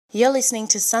You're listening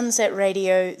to Sunset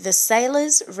Radio, the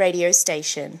Sailors radio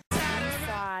station.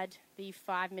 Inside the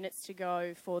 5 minutes to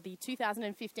go for the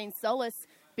 2015 Solace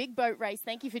Big Boat Race.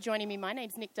 Thank you for joining me. My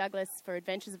name's Nick Douglas for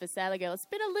Adventures of a Sailor Girl. It's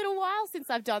been a little while since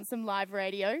I've done some live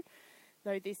radio,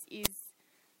 though this is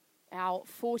our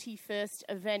 41st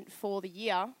event for the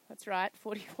year. That's right,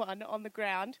 41 on the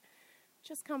ground.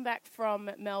 Just come back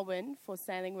from Melbourne for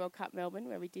Sailing World Cup Melbourne,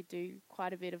 where we did do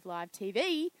quite a bit of live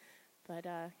TV. But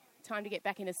time to get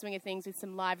back in the swing of things with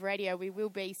some live radio. We will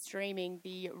be streaming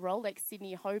the Rolex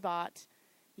Sydney Hobart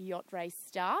Yacht Race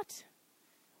start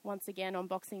once again on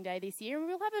Boxing Day this year. And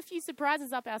we'll have a few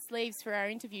surprises up our sleeves for our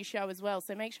interview show as well,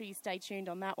 so make sure you stay tuned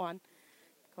on that one.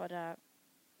 Got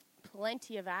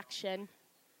plenty of action.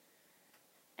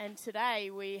 And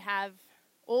today we have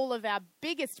all of our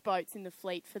biggest boats in the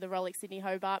fleet for the Rolex Sydney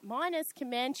Hobart, minus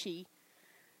Comanche,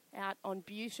 out on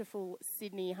beautiful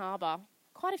Sydney Harbour.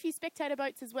 Quite a few spectator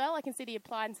boats as well. I can see the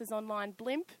Appliances Online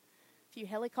blimp, a few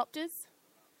helicopters,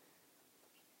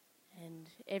 and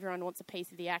everyone wants a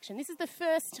piece of the action. This is the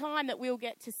first time that we'll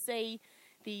get to see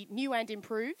the new and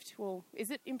improved, well, is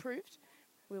it improved?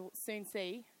 We'll soon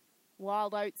see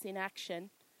Wild Oats in action.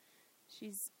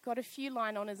 She's got a few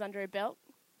line honours under her belt,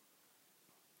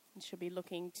 and she'll be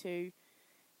looking to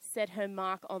set her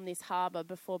mark on this harbour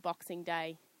before Boxing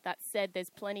Day. That said,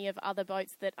 there's plenty of other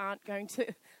boats that aren't going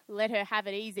to let her have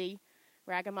it easy.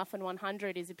 Ragamuffin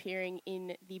 100 is appearing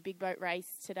in the big boat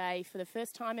race today for the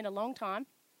first time in a long time,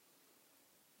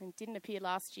 and didn't appear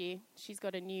last year. She's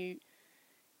got a new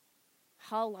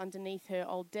hull underneath her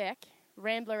old deck.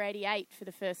 Rambler 88 for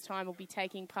the first time will be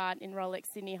taking part in Rolex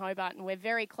Sydney Hobart, and we're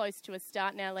very close to a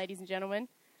start now, ladies and gentlemen.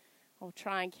 I'll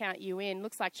try and count you in.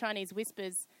 Looks like Chinese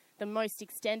Whispers, the most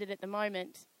extended at the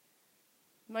moment.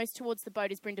 Most towards the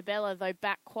boat is Brindabella, though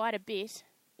back quite a bit.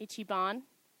 Ichiban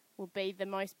will be the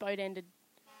most boat-ended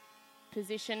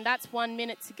position. That's 1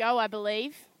 minute to go, I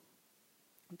believe.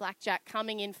 Blackjack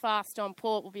coming in fast on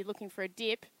port. Will be looking for a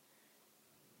dip.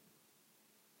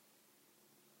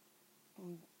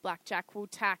 Blackjack will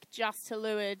tack just to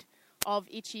leeward of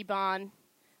Ichiban.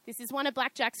 This is one of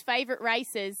Blackjack's favourite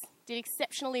races. Did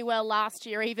exceptionally well last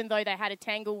year, even though they had a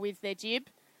tangle with their jib.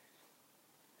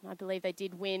 And I believe they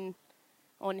did win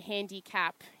on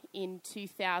handicap in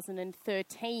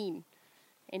 2013.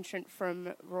 Entrant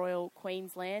from Royal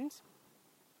Queensland.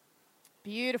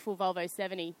 Beautiful Volvo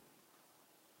 70.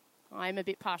 I'm a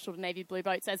bit partial to navy blue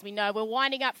boats, as we know. We're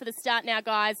winding up for the start now,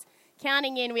 guys.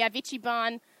 Counting in, we have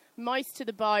Ichiban most to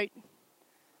the boat.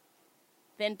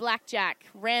 Then Blackjack.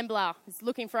 Rambler is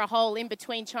looking for a hole in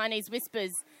between Chinese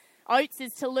Whispers. Oates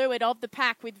is to leeward of the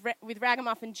pack with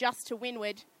Ragamuffin just to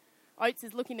windward. Oates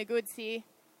is looking the goods here.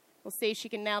 We'll see if she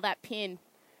can nail that pin.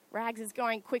 Rags is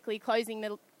going quickly, closing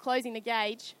the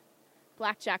gauge.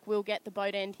 Blackjack will get the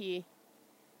boat end here.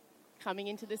 Coming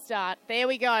into the start. There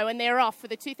we go, and they're off for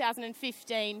the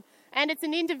 2015. And it's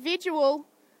an individual.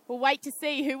 We'll wait to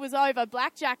see who was over.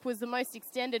 Blackjack was the most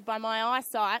extended by my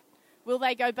eyesight. Will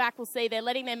they go back? We'll see. They're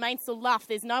letting their mainsail luff.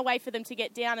 There's no way for them to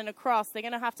get down and across. They're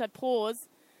going to have to pause.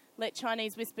 Let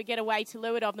Chinese Whisper get away to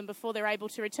leeward of them before they're able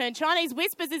to return. Chinese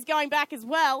Whispers is going back as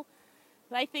well.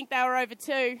 They think they were over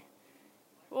too.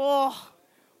 Oh,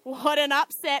 what an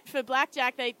upset for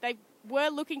Blackjack. They were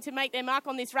looking to make their mark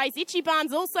on this race.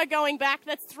 Ichiban's also going back.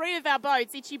 That's three of our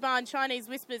boats. Ichiban, Chinese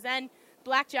Whispers and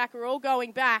Blackjack are all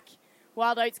going back.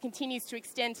 Wild Oats continues to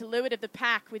extend to leeward of the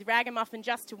pack with Ragamuffin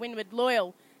just to windward.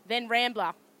 Loyal, then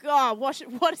Rambler. God, what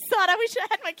a sight. I wish I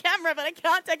had my camera, but I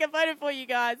can't take a photo for you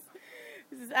guys.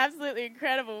 This is absolutely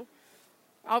incredible.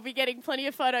 I'll be getting plenty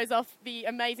of photos off the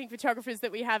amazing photographers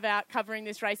that we have out covering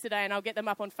this race today, and I'll get them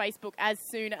up on Facebook as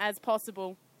soon as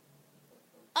possible.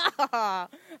 Ah,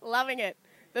 loving it.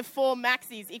 The four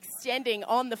Maxis extending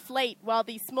on the fleet, while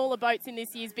the smaller boats in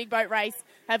this year's big boat race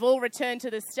have all returned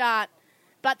to the start.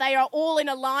 But they are all in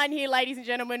a line here, ladies and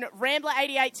gentlemen. Rambler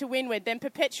 88 to windward, then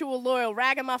Perpetual Loyal,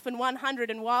 Ragamuffin 100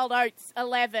 and Wild Oats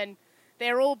 11.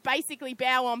 They're all basically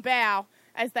bow on bow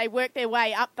as they work their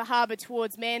way up the harbour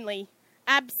towards Manly.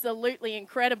 Absolutely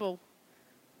incredible.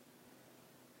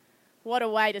 What a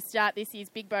way to start this year's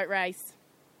big boat race.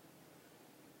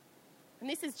 And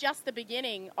this is just the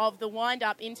beginning of the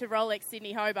wind-up into Rolex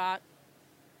Sydney Hobart.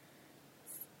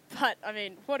 But, I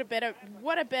mean, what a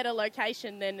better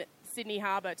location than Sydney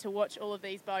Harbour to watch all of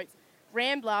these boats.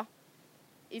 Rambler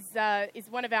is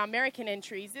one of our American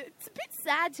entries. It's a bit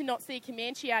sad to not see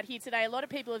Comanche out here today. A lot of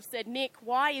people have said, Nick,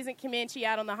 why isn't Comanche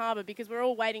out on the harbour? Because we're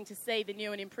all waiting to see the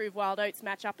new and improved Wild Oats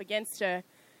match up against her.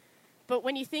 But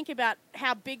when you think about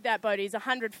how big that boat is,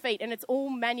 100 feet, and it's all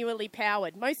manually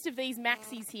powered. Most of these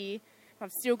Maxis here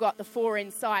I've still got the 4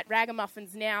 in sight.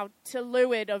 Ragamuffins now to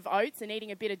leeward of Oates and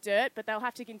eating a bit of dirt, but they'll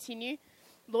have to continue.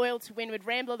 Loyal to Windward.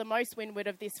 Rambler the most windward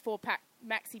of this 4-pack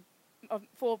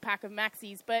of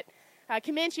maxis. But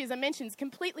Comanche, as I mentioned, is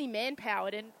completely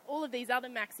man-powered, and all of these other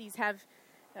maxis have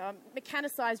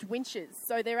mechanicised winches,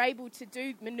 so they're able to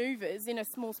do manoeuvres in a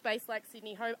small space like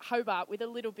Sydney Hobart with a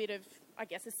little bit of, I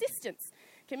guess, assistance.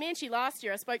 Comanche last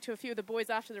year, I spoke to a few of the boys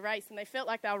after the race, and they felt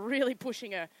like they were really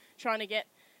pushing her, trying to get,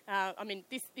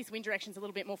 this wind direction's a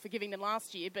little bit more forgiving than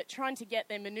last year, but trying to get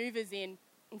their manoeuvres in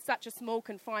such a small,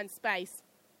 confined space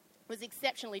was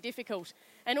exceptionally difficult,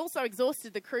 and also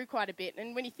exhausted the crew quite a bit.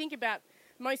 And when you think about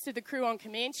most of the crew on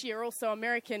Comanche are also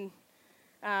American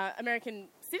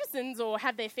citizens or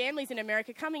have their families in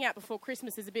America, coming out before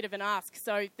Christmas is a bit of an ask.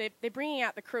 So they're bringing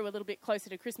out the crew a little bit closer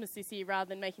to Christmas this year rather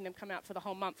than making them come out for the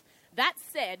whole month. That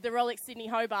said, the Rolex Sydney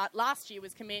Hobart last year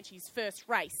was Comanche's first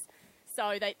race.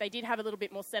 So they did have a little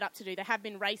bit more setup to do. They have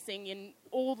been racing in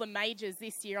all the majors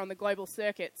this year on the global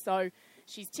circuit. So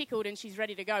she's tickled and she's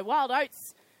ready to go. Wild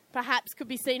Oats perhaps could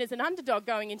be seen as an underdog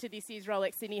going into this year's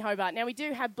Rolex Sydney Hobart. Now we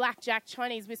do have Blackjack,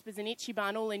 Chinese Whispers and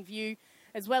Ichiban all in view,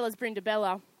 as well as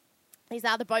Brindabella. These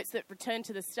are the boats that return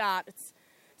to the start. It's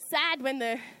sad when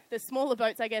the smaller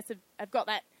boats, I guess, have got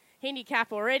that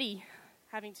handicap already,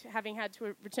 having had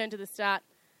to return to the start.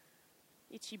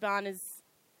 Ichiban is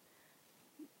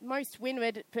most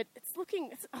windward, but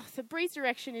the breeze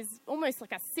direction is almost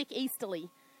like a sick easterly.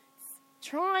 It's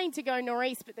trying to go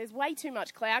northeast, but there's way too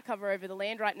much cloud cover over the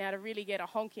land right now to really get a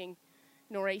honking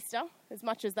nor'easter, as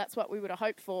much as that's what we would have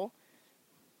hoped for.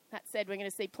 That said, we're going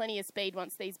to see plenty of speed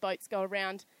once these boats go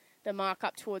around the mark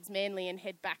up towards Manly and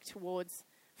head back towards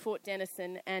Fort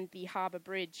Denison and the Harbour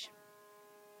Bridge.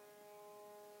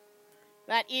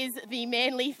 That is the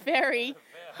Manly Ferry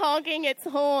honking its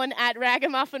horn at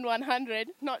Ragamuffin 100.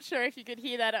 Not sure if you could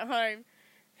hear that at home.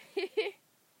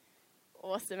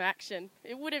 Awesome action.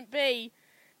 It wouldn't be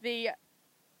the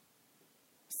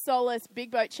Solace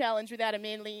Big Boat Challenge without a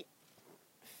Manly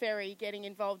Ferry getting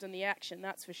involved in the action,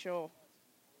 that's for sure.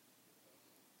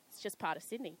 It's just part of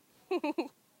Sydney.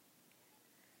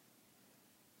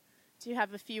 Do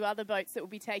have a few other boats that will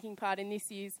be taking part in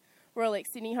this year's Rolex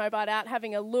Sydney Hobart. Out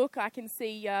having a look, I can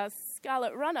see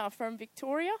Scarlet Runner from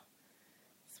Victoria,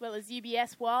 as well as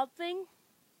UBS Wild Thing.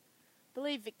 I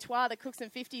believe Victoire, the Cooks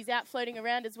and 50s, out floating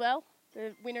around as well.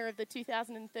 The winner of the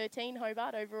 2013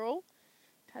 Hobart overall.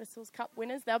 Tattersalls Cup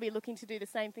winners. They'll be looking to do the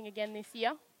same thing again this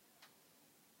year.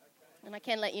 And I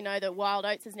can let you know that Wild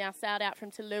Oats has now sailed out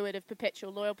from to leeward of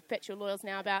Perpetual Loyal. Perpetual Loyal's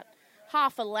now about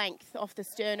half a length off the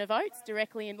stern of Oats,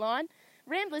 directly in line.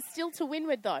 Rambler's still to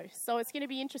windward, though, so it's going to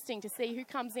be interesting to see who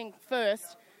comes in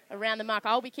first around the mark.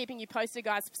 I'll be keeping you posted,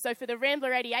 guys. So for the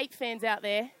Rambler 88 fans out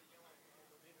there,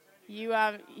 you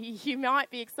might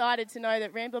be excited to know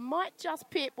that Rambler might just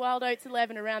pip Wild Oats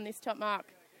 11 around this top mark,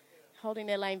 holding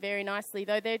their lane very nicely,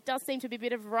 though there does seem to be a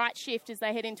bit of right shift as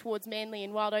they head in towards Manly,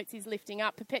 and Wild Oats is lifting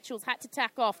up. Perpetual's had to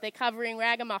tack off. They're covering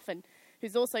Ragamuffin,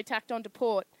 who's also tacked on to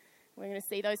port. We're going to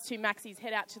see those two maxis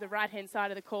head out to the right-hand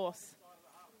side of the course.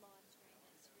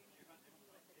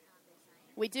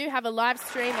 We do have a live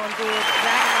stream on board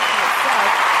Ragamuffin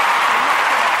itself.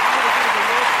 I'm not going to a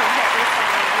word from what they're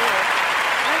saying on board.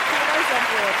 No cameras on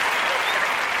board.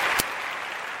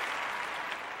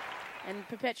 And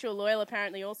Perpetual Loyal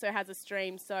apparently also has a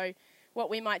stream, so what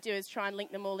we might do is try and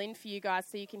link them all in for you guys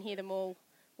so you can hear them all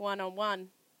one-on-one.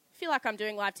 I feel like I'm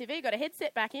doing live TV. Got a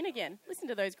headset back in again. Listen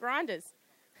to those grinders.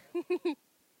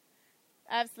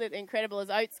 Absolutely incredible as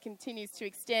Oates continues to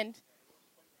extend.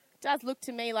 It does look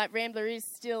to me like Rambler is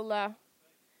still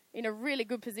in a really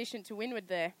good position to windward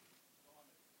there.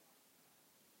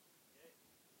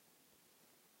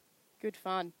 Good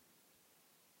fun.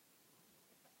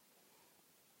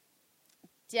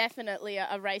 Definitely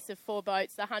a race of 4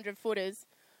 boats, the 100-footers.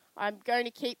 I'm going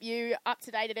to keep you up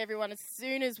to date, everyone, as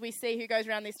soon as we see who goes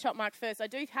around this top mark first. I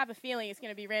do have a feeling it's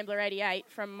going to be Rambler 88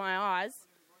 from my eyes.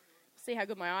 See how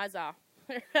good my eyes are.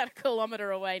 They're about a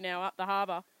kilometre away now up the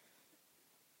harbour.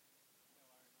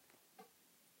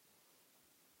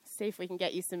 See if we can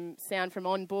get you some sound from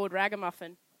on board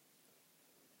Ragamuffin.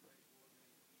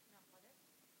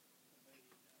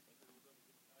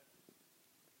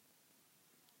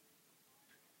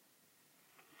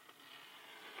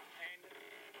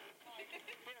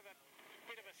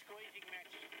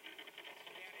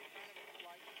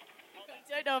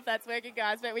 I don't know if that's working,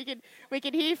 guys, but we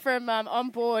can hear from on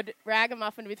board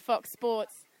Ragamuffin with Fox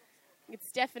Sports.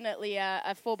 It's definitely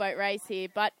a 4-boat race here,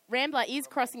 but Rambler is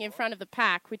crossing in front of the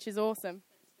pack, which is awesome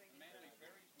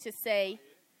to see.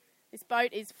 This boat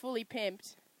is fully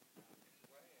pimped.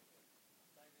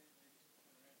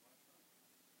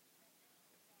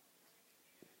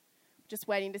 just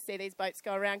waiting to see these boats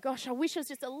go around. Gosh, I wish it was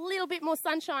just a little bit more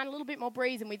sunshine, a little bit more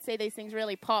breeze, and we'd see these things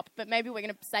really pop. But maybe we're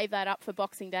going to save that up for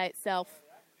Boxing Day itself.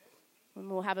 And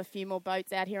we'll have a few more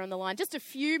boats out here on the line. Just a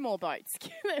few more boats.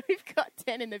 We've got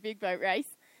 10 in the big boat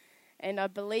race. And I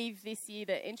believe this year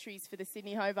the entries for the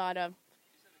Sydney Hobart are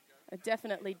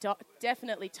definitely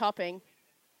topping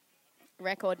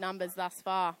record numbers thus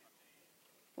far.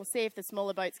 We'll see if the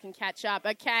smaller boats can catch up.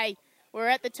 Okay, we're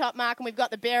at the top mark and we've got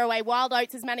the bear away. Wild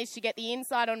Oats has managed to get the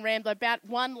inside on Rambler, about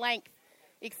one length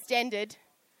extended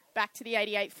back to the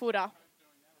 88-footer.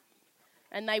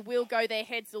 And they will go their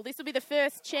headsail. This will be the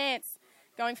first chance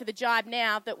going for the jibe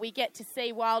now that we get to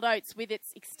see Wild Oats with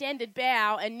its extended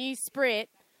bow and new sprit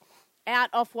out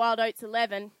off Wild Oats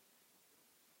 11.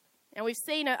 And we've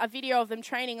seen a video of them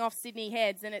training off Sydney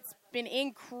Heads, and it's been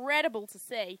incredible to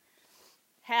see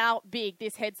how big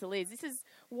this headsail is. This is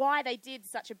why they did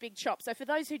such a big chop. So for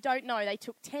those who don't know, they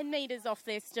took 10 metres off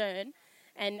their stern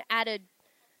and added,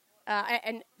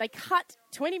 and they cut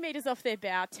 20 metres off their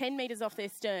bow, 10 metres off their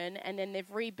stern, and then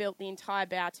they've rebuilt the entire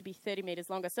bow to be 30 metres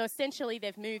longer. So essentially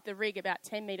they've moved the rig about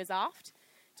 10 metres aft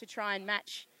to try and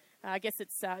match. I guess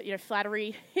it's,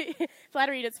 flattery.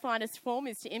 Flattery at its finest form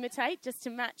is to imitate, just to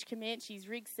match Comanche's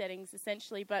rig settings,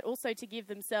 essentially, but also to give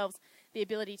themselves the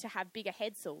ability to have bigger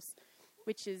headsails,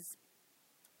 which has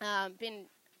been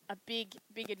a big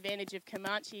advantage of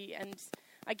Comanche. And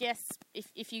I guess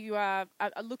if you are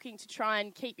looking to try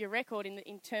and keep your record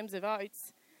in terms of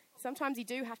oats, sometimes you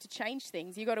do have to change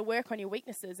things. You've got to work on your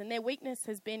weaknesses, and their weakness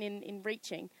has been in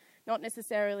reaching, not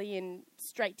necessarily in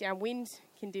straight downwind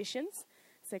conditions.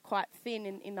 They're quite thin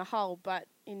in the hull, but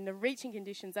in the reaching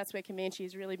conditions, that's where Comanche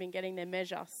has really been getting their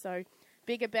measure. So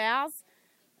bigger bows.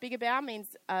 Bigger bow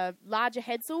means a larger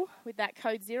headsail with that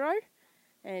code 0,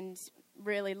 and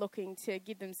really looking to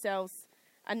give themselves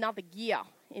another gear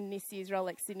in this year's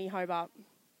Rolex Sydney Hobart.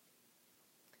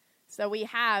 So we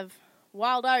have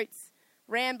Wild Oats,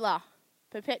 Rambler,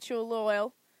 Perpetual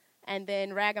Loyal, and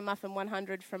then Ragamuffin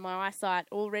 100 from my eyesight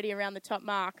already around the top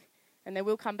mark, and they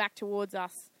will come back towards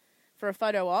us for a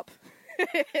photo op.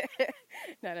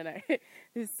 No.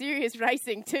 There's serious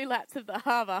racing, 2 laps of the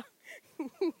harbour.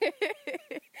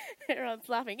 Everyone's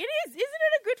laughing. It is, isn't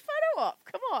it a good photo op?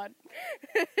 Come on.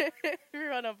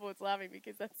 Everyone on board's laughing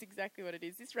because that's exactly what it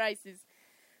is. This race is,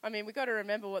 we've got to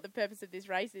remember what the purpose of this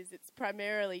race is. It's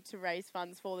primarily to raise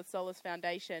funds for the Solace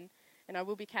Foundation. And I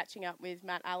will be catching up with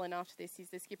Matt Allen after this. He's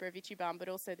the skipper of Ichiban, but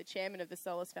also the chairman of the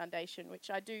Solace Foundation,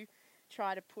 which I do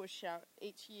try to push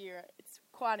each year. It's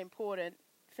quite important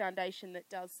foundation that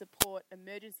does support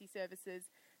emergency services,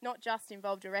 not just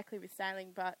involved directly with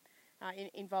sailing, but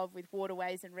involved with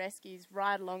waterways and rescues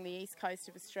right along the east coast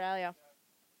of Australia.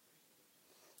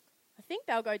 I think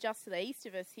they'll go just to the east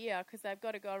of us here because they've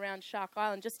got to go around Shark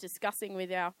Island, just discussing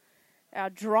with our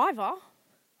driver,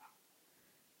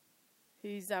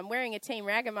 who's wearing a Team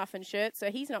Ragamuffin shirt,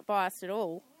 so he's not biased at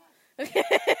all.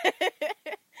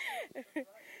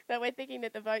 But we're thinking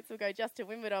that the boats will go just to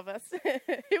windward of us.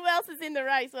 Who else is in the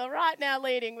race? Well, right now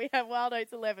leading, we have Wild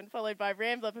Oats 11, followed by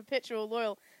Rambler, Perpetual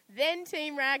Loyal, then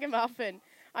Team Ragamuffin.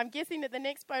 I'm guessing that the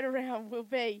next boat around will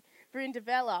be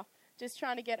Brindabella. Just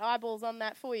trying to get eyeballs on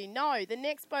that for you. No, the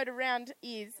next boat around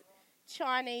is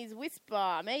Chinese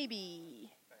Whisper,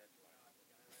 maybe,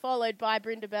 followed by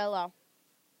Brindabella.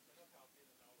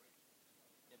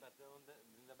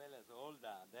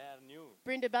 They are new.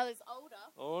 Brindabella's older.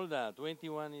 Older,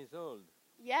 21 years old.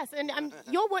 Yes, and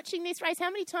you're watching this race. How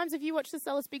many times have you watched the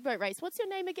Solace Big Boat race? What's your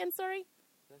name again, sorry?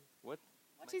 What?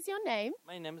 What is your name?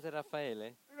 My name is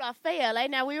Raffaele. Raffaele.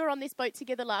 Now, we were on this boat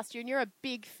together last year, and you're a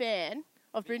big fan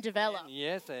of Brindabella.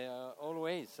 Yes,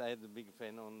 always I had a big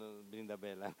fan on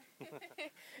Brindabella.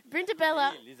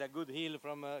 Brindabella. It's a good hill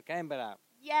from Canberra.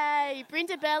 Yay!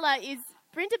 Brindabella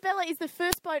is the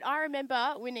first boat I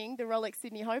remember winning the Rolex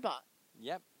Sydney Hobart.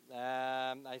 Yep.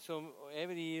 I saw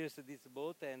every year this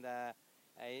boat, and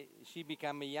she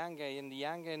became younger and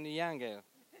younger and younger.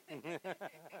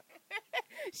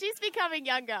 She's becoming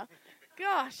younger.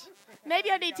 Gosh,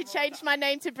 maybe I need to change my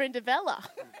name to Brindabella.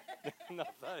 No,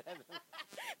 sorry.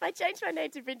 If I change my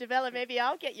name to Brindabella, maybe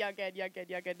I'll get younger and younger and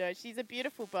younger. No, she's a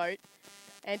beautiful boat,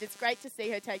 and it's great to see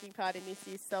her taking part in this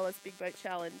year's Solace Big Boat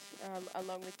Challenge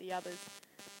along with the others.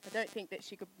 I don't think that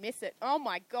she could miss it. Oh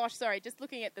my gosh, sorry, just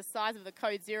looking at the size of the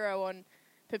code 0 on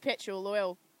Perpetual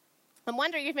Loyal. I'm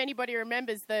wondering if anybody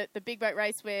remembers the big boat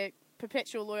race where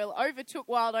Perpetual Loyal overtook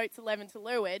Wild Oats 11 to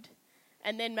leeward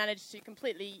and then managed to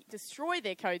completely destroy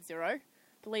their code 0. I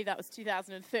believe that was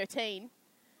 2013.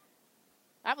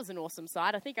 That was an awesome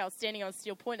sight. I think I was standing on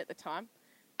Steel Point at the time.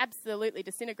 absolutely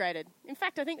disintegrated. In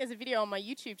fact, I think there's a video on my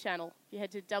YouTube channel. If you head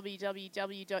to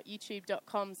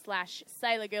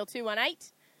www.youtube.com/SailorGirl218,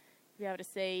 you'll be able to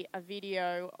see a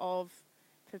video of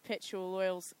Perpetual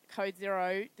Oil's Code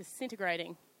Zero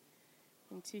disintegrating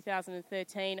in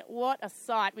 2013. What a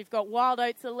sight. We've got Wild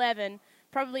Oats 11,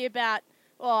 probably about,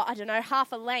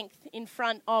 half a length in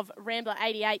front of Rambler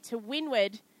 88 to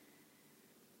windward.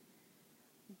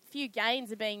 A few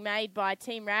gains are being made by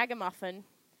Team Ragamuffin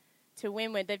to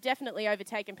windward. They've definitely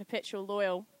overtaken Perpetual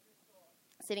Oil,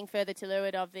 sitting further to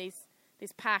leeward of this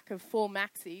pack of 4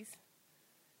 maxis.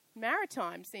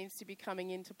 Maritime seems to be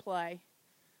coming into play.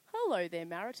 Hello there,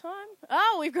 Maritime.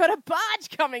 Oh, we've got a barge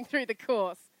coming through the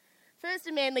course. First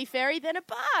a Manly ferry, then a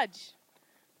barge.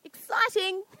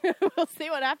 Exciting. We'll see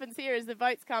what happens here as the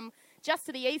boats come just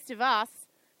to the east of us.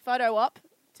 Photo op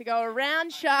to go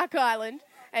around Shark Island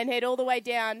and head all the way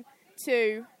down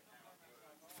to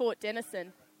Fort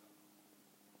Denison.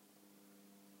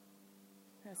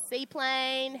 A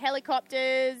seaplane,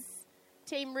 helicopters,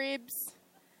 Team Ribs,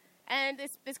 and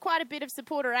there's quite a bit of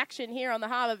supporter action here on the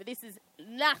harbour, but this is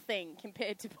nothing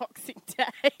compared to Boxing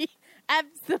Day.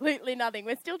 Absolutely nothing.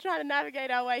 We're still trying to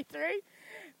navigate our way through,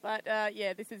 but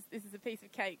this is a piece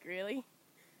of cake, really,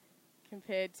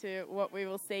 compared to what we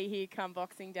will see here come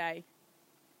Boxing Day.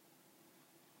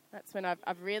 That's when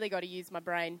I've really got to use my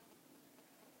brain.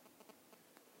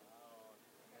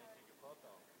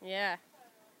 Yeah.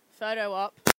 Photo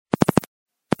op.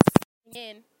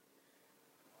 In.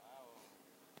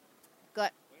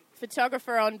 Got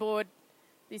photographer on board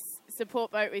this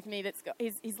support boat with me that's got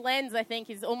his lens, I think,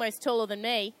 is almost taller than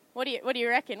me. What do you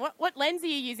reckon? What lens are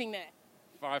you using there?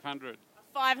 500.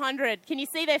 500. Can you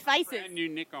see their faces? Brand new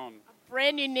Nikon.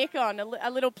 Brand new Nikon.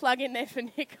 A little plug in there for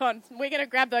Nikon. We're going to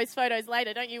grab those photos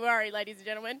later. Don't you worry, ladies and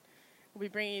gentlemen. We'll be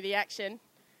bringing you the action.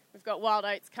 We've got Wild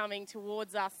Oats coming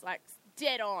towards us, like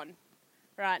dead on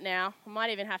right now. I might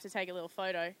even have to take a little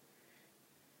photo.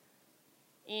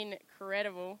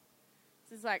 Incredible.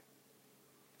 This is like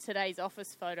today's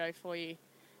office photo for you.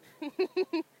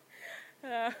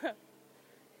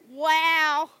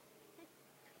 Wow.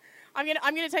 I'm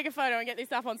gonna take a photo and get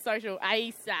this up on social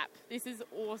ASAP. This is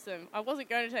awesome. I wasn't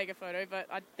going to take a photo, but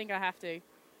I think I have to.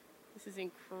 This is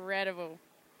incredible.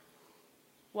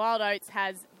 Wild Oats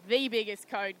has the biggest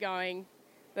code going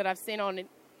that I've seen on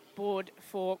board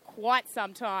for quite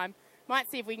some time. Might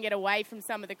see if we can get away from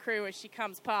some of the crew as she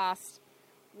comes past.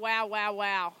 Wow, wow,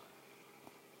 wow.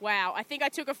 Wow, I think I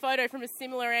took a photo from a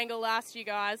similar angle last year,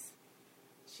 guys.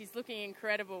 She's looking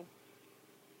incredible.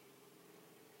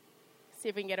 See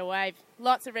if we can get a wave.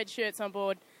 Lots of red shirts on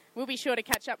board. We'll be sure to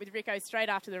catch up with Rico straight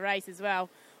after the race as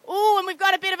well. Oh, and we've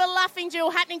got a bit of a luffing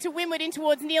duel happening to windward in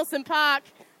towards Nielsen Park.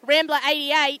 Rambler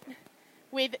 88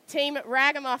 with Team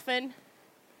Ragamuffin.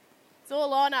 It's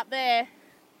all on up there.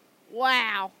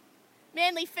 Wow.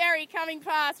 Manly Ferry coming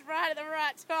past right at the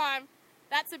right time.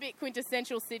 That's a bit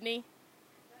quintessential Sydney.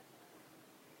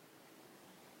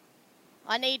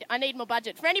 I need more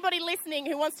budget. For anybody listening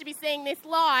who wants to be seeing this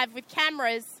live with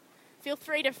cameras, feel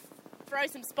free to throw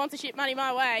some sponsorship money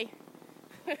my way.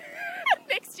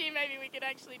 Next year maybe we could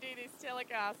actually do this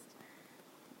telecast.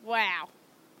 Wow.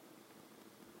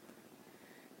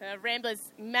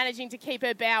 Rambler's managing to keep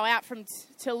her bow out from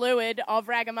to leeward of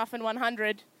Ragamuffin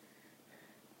 100.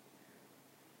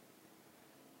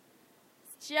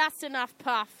 It's just enough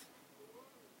puff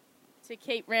to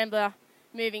keep Rambler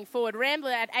moving forward.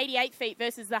 Rambler at 88 feet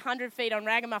versus the 100 feet on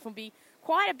Ragamuffin will be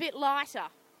quite a bit lighter,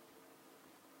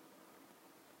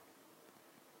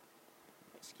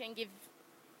 which can give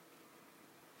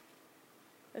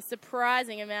a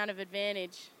surprising amount of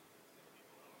advantage.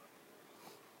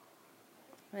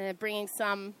 They're bringing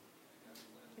some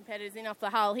competitors in off the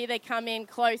hull. Here they come in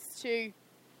close to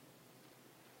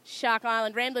Shark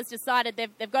Island. Rambler's decided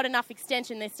they've got enough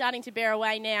extension. They're starting to bear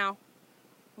away now.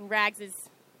 And Rags is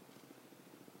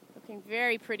looking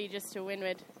very pretty just to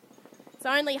windward. It's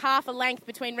only half a length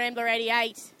between Rambler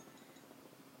 88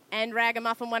 and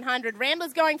Ragamuffin 100.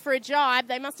 Rambler's going for a jibe.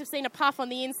 They must have seen a puff on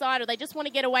the inside, or they just want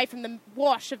to get away from the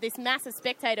wash of this massive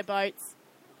spectator boats.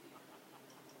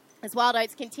 As Wild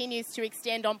Oats continues to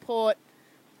extend on port,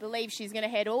 I believe she's going to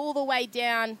head all the way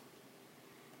down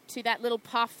to that little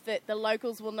puff that the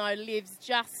locals will know lives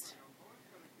just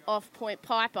off Point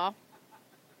Piper.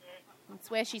 That's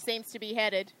where she seems to be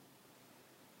headed.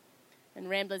 And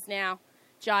Rambler's now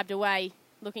jibed away,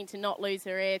 looking to not lose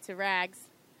her air to Rags.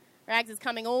 Rags is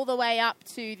coming all the way up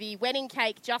to the wedding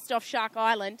cake just off Shark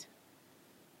Island.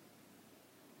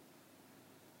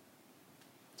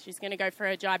 She's going to go for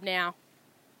her jibe now.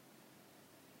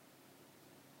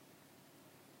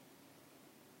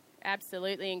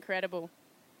 Absolutely incredible.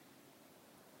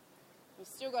 We've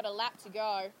still got a lap to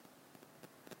go.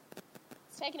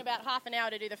 It's taken about half an hour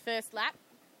to do the first lap.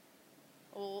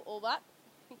 All that.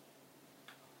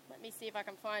 Let me see if I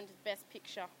can find the best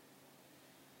picture.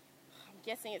 I'm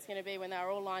guessing it's going to be when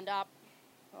they're all lined up.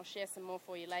 I'll share some more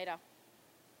for you later.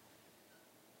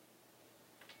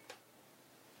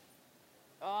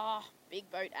 Oh,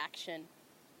 big boat action.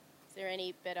 Is there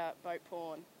any better boat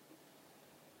porn?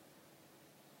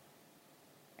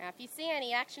 Now, if you see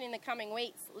any action in the coming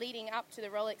weeks leading up to the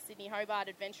Rolex Sydney Hobart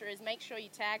Adventurers, make sure you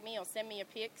tag me or send me your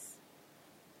pics.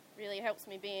 Really helps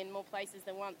me be in more places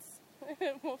than once.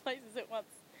 More places at once.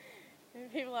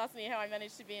 People ask me how I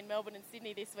managed to be in Melbourne and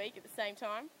Sydney this week at the same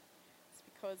time. It's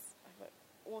because I have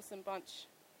an awesome bunch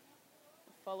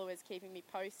of followers keeping me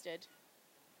posted.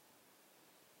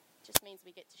 Just means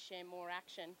we get to share more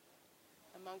action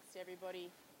amongst everybody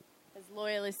as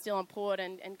Loyal is still on port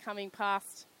and coming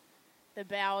past the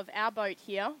bow of our boat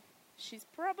here. She's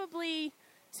probably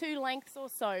 2 lengths or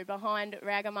so behind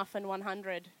Ragamuffin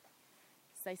 100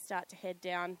 as they start to head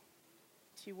down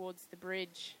towards the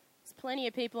bridge. There's plenty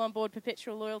of people on board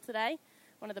Perpetual Loyal today,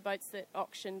 one of the boats that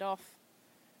auctioned off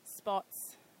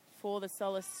spots for the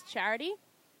Solace charity.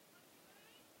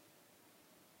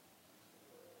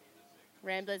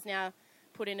 Ramblers now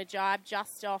put in a jibe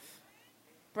just off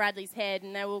Bradley's Head,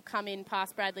 and they will come in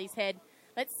past Bradley's Head.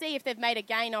 Let's see if they've made a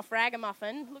gain off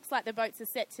Ragamuffin. Looks like the boats are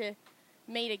set to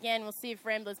meet again. We'll see if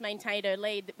Ramblers maintained her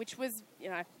lead, which was,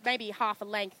 maybe half a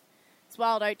length. It's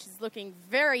Wild Oats is looking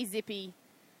very zippy,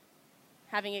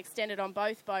 having extended on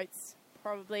both boats.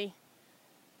 Probably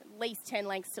at least 10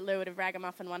 lengths to leeward of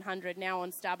Ragamuffin 100. Now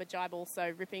on starboard jibe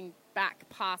also, ripping back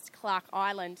past Clark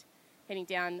Island, heading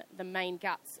down the main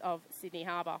guts of Sydney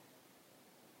Harbour.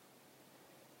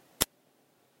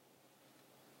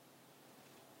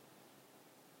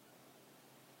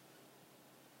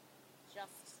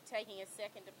 Just taking a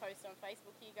second to post on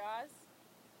Facebook here, guys.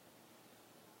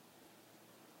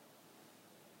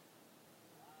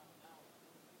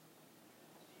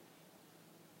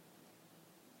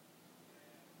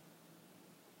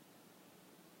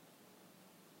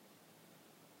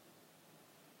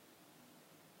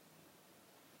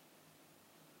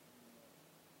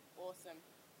 Awesome.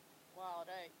 Wild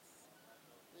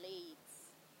Oats leads.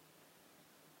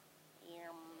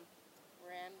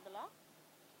 Rambler.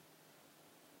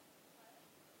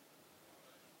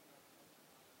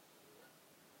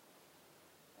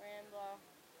 Rambler,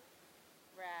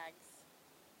 Rags,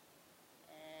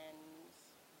 and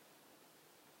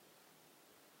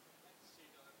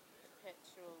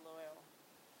Perpetual Loyal.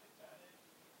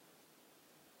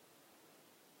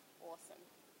 Awesome.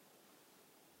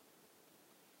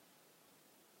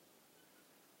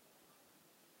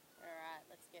 Alright,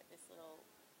 let's get this little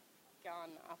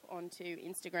gun up onto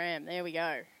Instagram. There we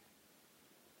go.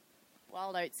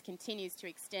 Wild Oats continues to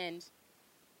extend.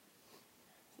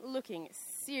 Looking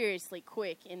seriously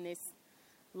quick in this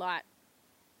light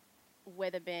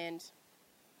weather band.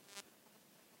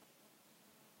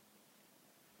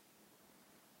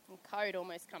 And Code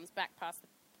almost comes back past the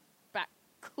back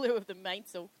clue of the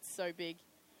mainsail. It's so big.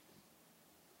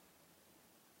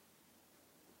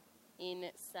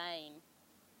 Insane.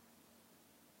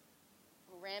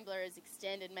 Rambler has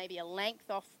extended maybe a length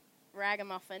off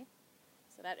Ragamuffin.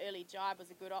 So that early jibe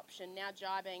was a good option. Now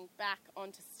jibing back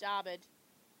onto starboard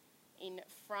in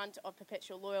front of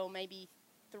Perpetual Loyal, maybe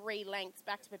 3 lengths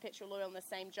back to Perpetual Loyal in the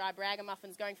same jibe.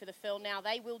 Ragamuffin's going for the fill now.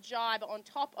 They will jibe on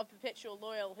top of Perpetual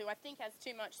Loyal, who I think has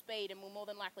too much speed and will more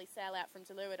than likely sail out from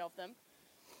to leeward of them.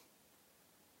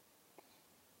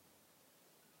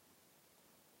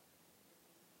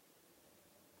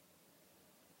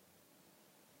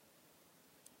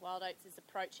 Wild Oats is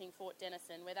approaching Fort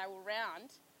Denison, where they will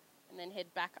round and then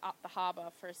head back up the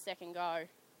harbour for a second go.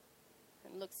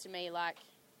 It looks to me like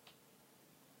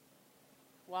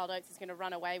Wild Oats is going to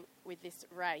run away with this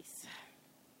race.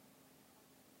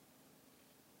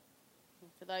 And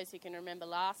for those who can remember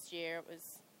last year, it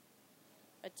was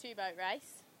a 2-boat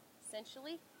race,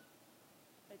 essentially,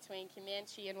 between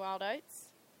Comanche and Wild Oats.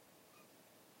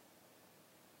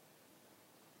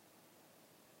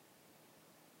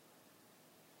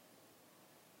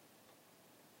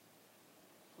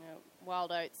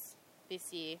 Wild Oats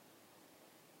this year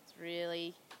is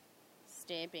really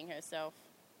stamping herself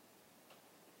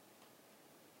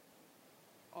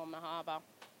on the harbour.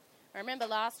 I remember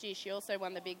last year she also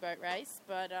won the big boat race,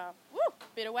 but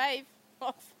bit of wave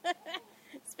off.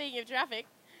 Speaking of traffic,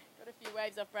 got a few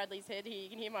waves off Bradley's Head here. You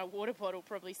can hear my water bottle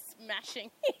probably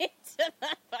smashing into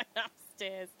that boat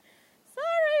upstairs.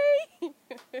 Sorry!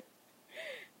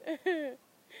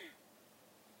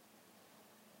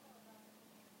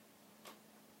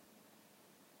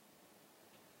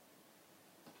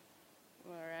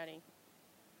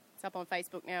 It's up on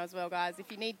Facebook now as well, guys.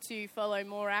 If you need to follow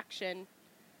more action,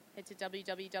 head to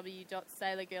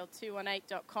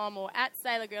www.sailorgirl218.com or at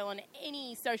sailorgirl on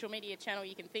any social media channel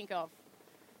you can think of.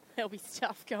 There'll be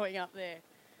stuff going up there.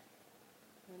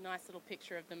 A nice little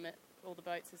picture of them at all the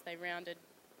boats as they rounded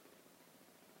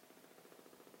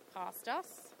past us.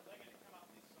 Are they going to come up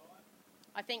this side?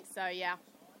 I think so, yeah.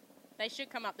 They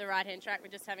should come up the right-hand track. We're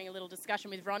just having a little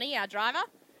discussion with Ronnie, our driver.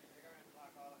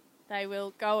 They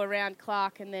will go around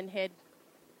Clark and then head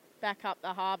back up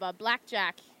the harbour.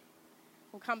 Blackjack.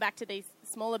 We'll come back to these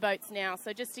smaller boats now.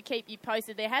 So just to keep you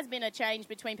posted, there has been a change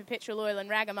between Perpetual Oil and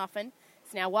Ragamuffin.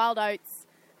 It's now Wild Oats,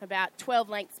 about 12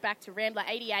 lengths back to Rambler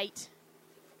 88.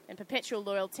 And Perpetual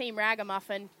Loyal, Team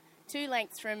Ragamuffin, 2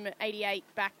 lengths from 88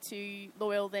 back to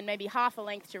Loyal, then maybe half a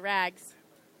length to Rags.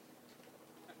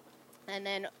 And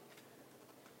then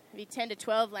maybe 10 to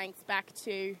 12 lengths back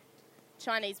to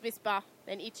Chinese Whisper,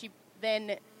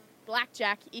 then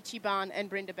Blackjack, Ichiban, and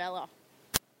Brindabella.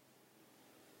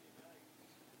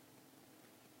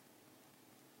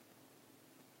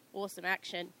 Awesome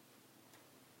action.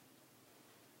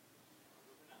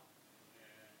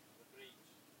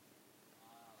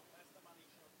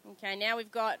 Okay, now we've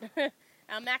got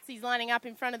our Maxis lining up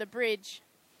in front of the bridge.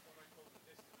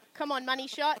 Come on, Money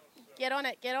Shot. Get on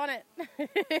it, get on it.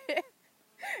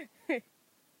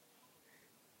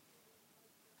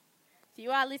 If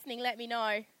you are listening, let me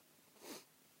know.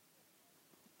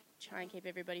 Try and keep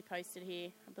everybody posted here.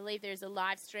 I believe there's a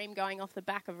live stream going off the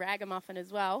back of Ragamuffin as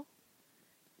well.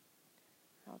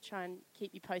 I'll try and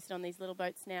keep you posted on these little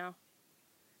boats now.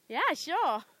 Yeah,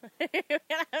 sure. We're going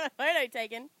to have a photo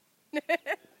taken.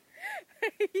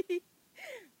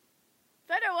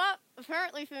 Photo up,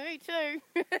 apparently for me too.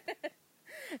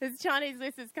 As Chinese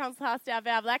Whispers comes past our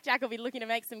bow, Blackjack will be looking to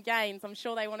make some gains. I'm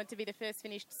sure they wanted to be the first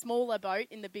finished smaller boat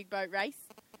in the big boat race.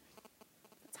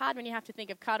 It's hard when you have to think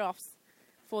of cut-offs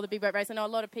for the big boat race. I know a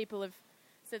lot of people have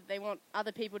said they want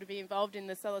other people to be involved in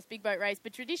the Solis big boat race,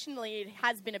 but traditionally it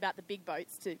has been about the big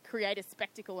boats to create a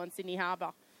spectacle on Sydney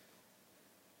Harbour.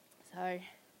 So I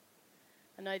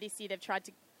know this year they've tried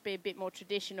to be a bit more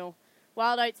traditional.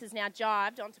 Wild Oats has now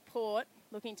jibed onto port,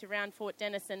 looking to round Fort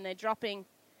Denison. They're dropping,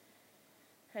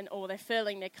 they're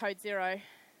furling their code 0.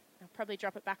 They'll probably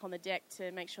drop it back on the deck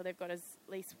to make sure they've got as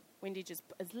less windage as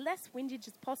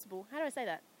possible. How do I say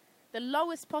that? The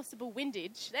lowest possible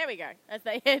windage. There we go. As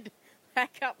they head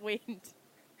back upwind.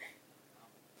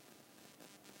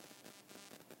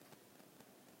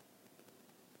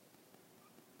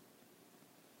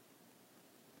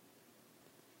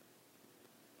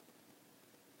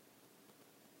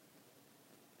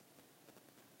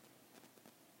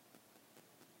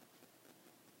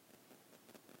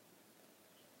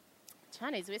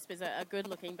 Chinese Whisper's a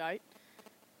good-looking boat.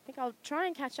 I think I'll try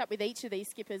and catch up with each of these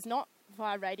skippers, not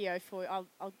via radio.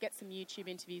 I'll get some YouTube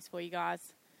interviews for you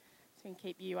guys so we can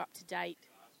keep you up to date.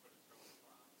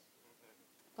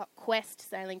 Got Quest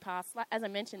sailing past. As I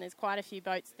mentioned, there's quite a few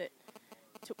boats that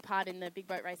took part in the big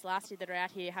boat race last year that are out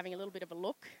here having a little bit of a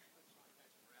look.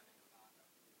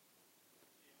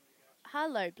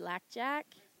 Hello, Blackjack.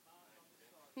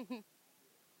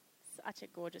 Such a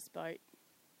gorgeous boat.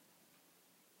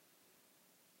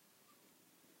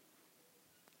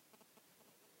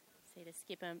 See the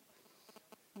skipper,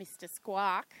 Mr.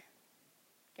 Squark,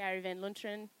 Gary Van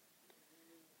Lunteren,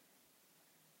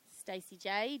 Stacey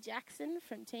J. Jackson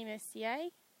from Team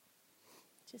SCA,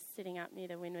 just sitting up near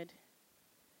the windward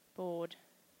board.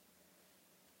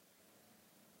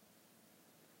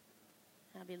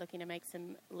 I'll be looking to make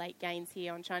some late gains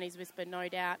here on Chinese Whisper, no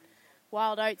doubt.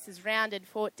 Wild Oats has rounded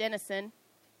Fort Denison,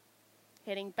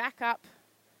 heading back up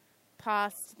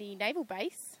past the naval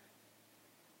base.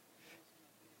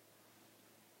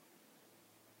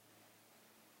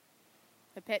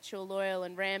 Perpetual, Loyal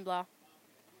and Rambler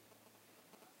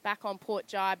back on Port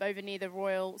Jibe over near the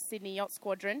Royal Sydney Yacht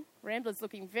Squadron. Rambler's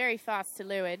looking very fast to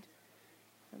leeward.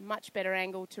 A much better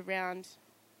angle to round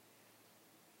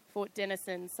Fort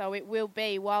Denison. So it will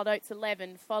be Wild Oats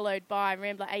 11 followed by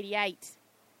Rambler 88.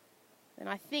 And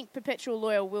I think Perpetual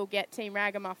Loyal will get Team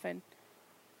Ragamuffin.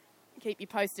 Keep you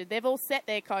posted. They've all set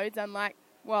their codes, unlike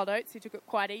Wild Oats, who took it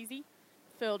quite easy,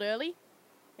 furled early.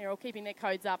 They're all keeping their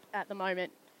codes up at the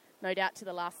moment. No doubt to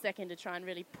the last second to try and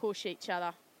really push each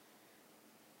other.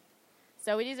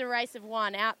 So it is a race of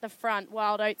one out the front.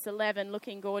 Wild Oats 11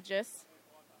 looking gorgeous.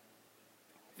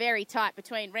 Very tight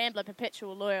between Rambler,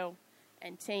 Perpetual Loyal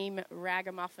and Team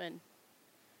Ragamuffin.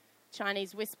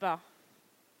 Chinese Whisper,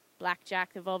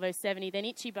 Blackjack, the Volvo 70, then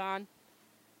Ichiban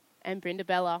and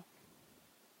Brindabella.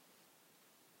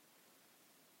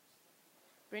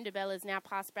 Brindabella's now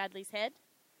past Bradley's Head.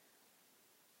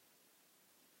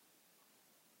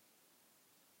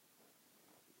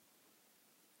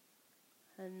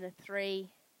 And the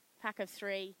pack of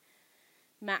three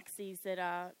maxis that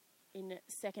are in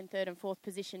second, third and fourth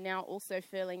position now also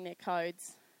furling their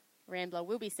codes. Rambler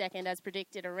will be second as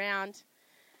predicted around.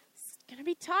 It's going to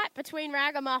be tight between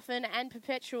Ragamuffin and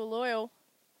Perpetual Loyal.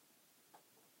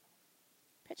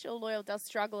 Perpetual Loyal does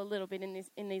struggle a little bit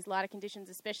in these lighter conditions,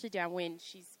 especially downwind.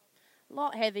 She's a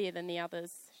lot heavier than the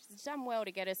others. She's done well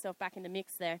to get herself back in the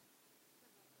mix there.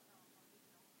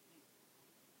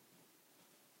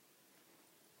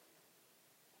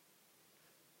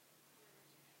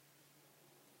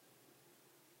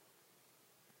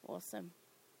 Awesome.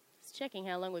 Just checking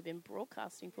how long we've been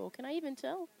broadcasting for. Can I even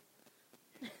tell?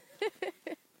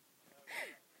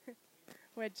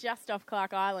 We're just off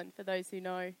Clark Island, for those who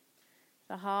know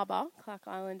the harbour. Clark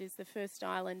Island is the first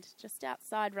island just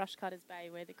outside Rushcutters Bay,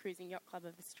 where the Cruising Yacht Club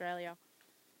of Australia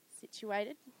is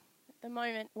situated. At the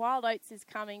moment, Wild Oats is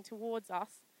coming towards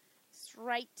us,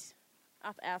 straight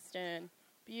up our stern.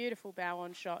 Beautiful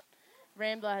bow-on shot.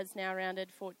 Rambler has now rounded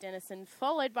Fort Denison,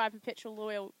 followed by Perpetual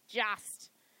Loyal just.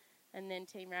 And then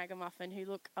Team Ragamuffin, who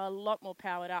look a lot more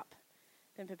powered up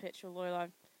than Perpetual Loyal. I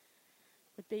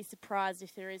would be surprised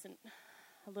if there isn't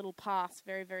a little pass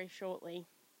very, very shortly.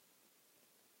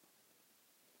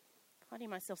 Finding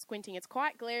myself squinting. It's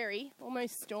quite glary,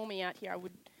 almost stormy out here. I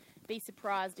would be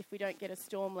surprised if we don't get a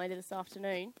storm later this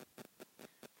afternoon.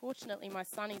 Fortunately, my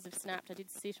sunnies have snapped. I did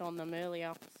sit on them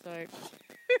earlier, so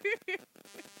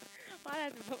I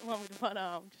had to put one with one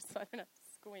arm just so I don't have to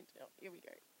squint. Oh, here we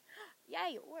go.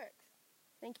 Yay, it works.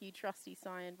 Thank you, trusty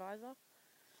Cyan Visor.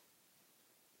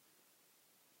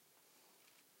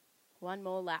 One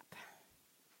more lap.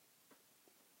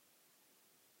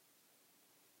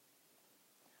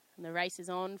 And the race is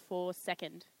on for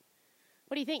second.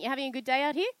 What do you think? You're having a good day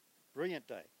out here? Brilliant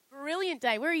day. Brilliant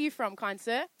day. Where are you from, kind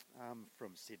sir?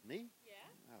 From Sydney.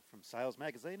 Yeah. From Sales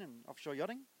Magazine and Offshore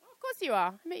Yachting. Oh, of course you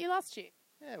are. I met you last year.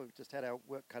 Yeah, we've just had our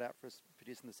work cut out for us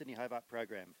producing the Sydney Hobart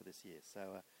program for this year. So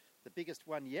the biggest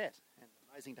one yet. And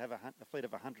amazing to have a fleet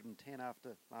of 110 after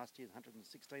last year's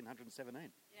 116, 117.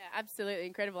 Yeah, absolutely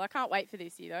incredible. I can't wait for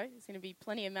this year, though. There's going to be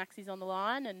plenty of maxis on the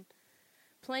line and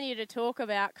plenty to talk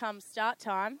about come start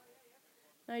time.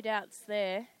 No doubts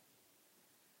there.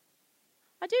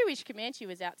 I do wish Comanche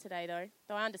was out today,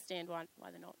 though I understand why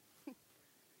they're not.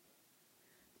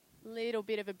 Little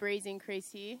bit of a breeze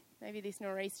increase here. Maybe this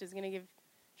nor'easter's going to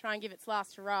try and give its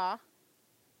last hurrah.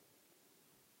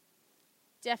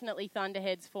 Definitely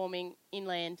thunderheads forming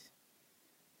inland.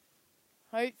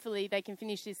 Hopefully they can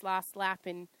finish this last lap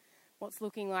in what's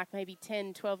looking like maybe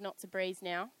 10, 12 knots of breeze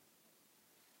now.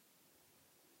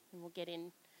 And we'll get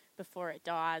in before it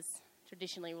dies.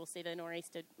 Traditionally, we'll see the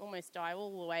nor'easter almost die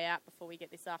all the way out before we get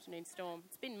this afternoon storm.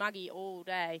 It's been muggy all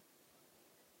day.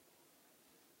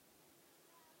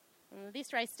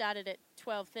 This race started at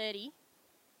 12:30.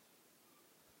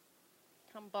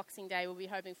 Come Boxing Day, we'll be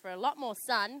hoping for a lot more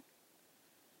sun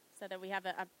so that we have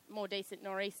a more decent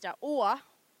nor'easter or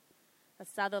a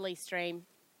southerly stream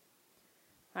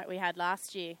like we had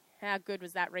last year. How good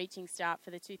was that reaching start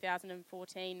for the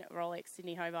 2014 Rolex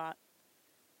Sydney Hobart?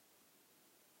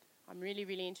 I'm really,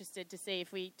 really interested to see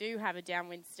if we do have a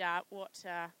downwind start, what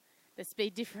the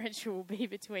speed differential will be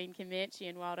between Comanche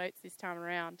and Wild Oats this time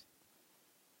around.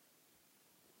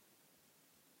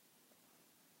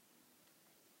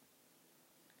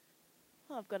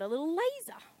 Oh, I've got a little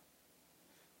laser.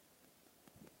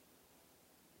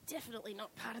 Definitely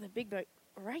not part of the big boat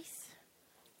race.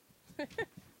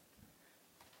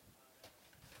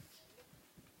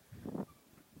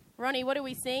 Ronnie, what are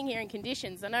we seeing here in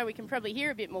conditions? I know we can probably hear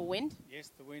a bit more wind.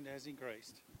 Yes, the wind has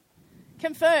increased.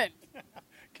 Confirmed.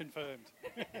 Confirmed.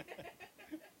 It's going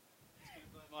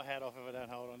to blow my hat off if I don't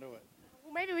hold on to it.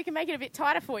 Well, maybe we can make it a bit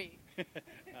tighter for you.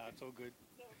 No, it's all good.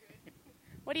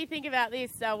 What do you think about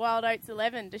this Wild Oats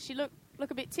 11? Does she look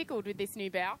a bit tickled with this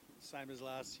new bow? Same as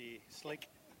last year. Slick.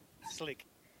 Slick.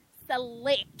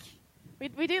 Slick.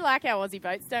 We do like our Aussie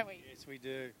boats, don't we? Yes, we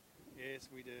do. Yes,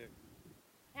 we do.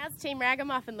 How's Team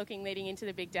Ragamuffin looking leading into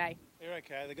the big day? They're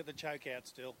okay. They've got the choke out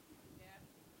still. Yeah.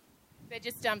 They're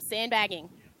just sandbagging.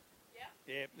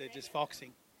 Yeah, they're just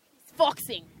foxing. It's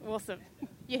foxing. Awesome.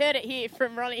 You heard it here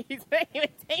from Ronnie, who's working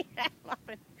with Team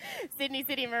Ragamuffin, Sydney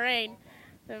City Marine.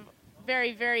 They've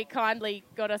very, very kindly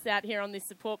got us out here on this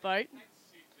support boat.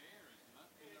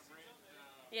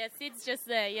 Yeah, Sid's just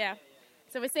there, yeah.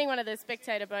 So we're seeing one of the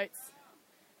spectator boats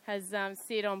has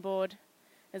Sid on board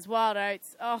as Wild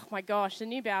Oats. Oh my gosh, the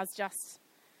new bow's just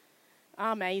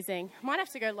amazing. Might have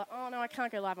to go, oh no, I can't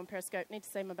go live on Periscope. Need to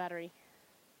save my battery.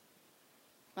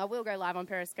 I will go live on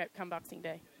Periscope come Boxing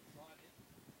Day.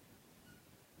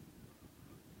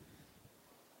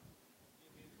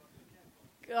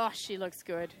 Gosh, she looks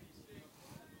good.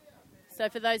 So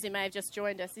for those who may have just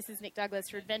joined us, this is Nick Douglas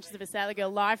for Adventures of a Sailor Girl,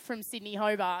 live from Sydney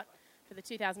Hobart for the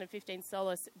 2015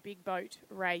 Solus Big Boat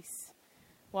Race.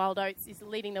 Wild Oats is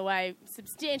leading the way,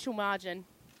 substantial margin,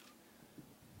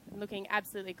 looking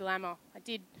absolutely glamour. I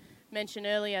did mention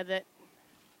earlier that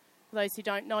for those who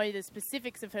don't know the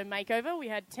specifics of her makeover, we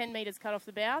had 10 metres cut off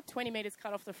the bow, 20 metres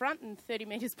cut off the front, and 30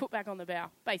 metres put back on the bow,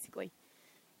 basically.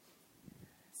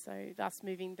 So thus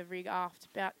moving the rig aft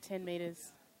about 10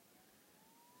 metres.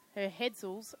 Her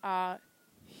headsails are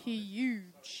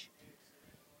huge.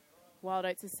 Wild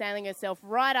Oats is sailing herself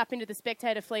right up into the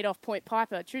spectator fleet off Point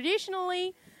Piper.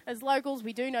 Traditionally, as locals,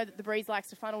 we do know that the breeze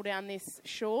likes to funnel down this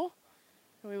shore.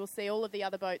 And we will see all of the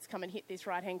other boats come and hit this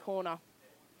right-hand corner,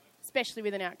 especially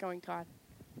with an outgoing tide.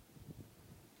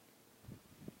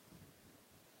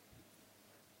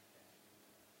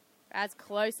 As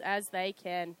close as they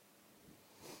can.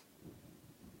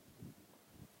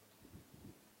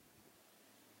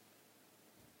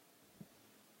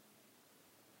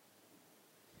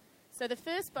 So the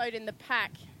first boat in the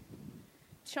pack,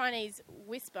 Chinese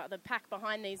Whisper, the pack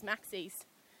behind these maxis,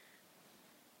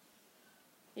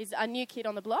 is a new kid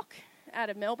on the block out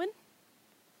of Melbourne.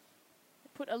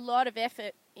 Put a lot of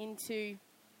effort into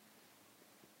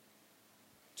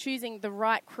choosing the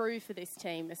right crew for this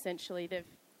team, essentially. They've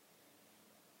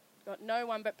got no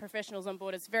one but professionals on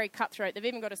board. It's very cutthroat. They've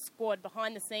even got a squad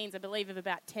behind the scenes, I believe, of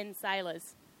about 10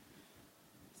 sailors.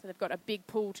 So they've got a big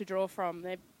pool to draw from.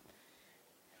 They've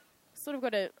sort of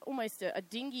got almost a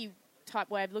dinghy type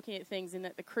way of looking at things, in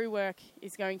that the crew work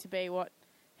is going to be what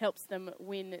helps them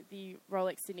win the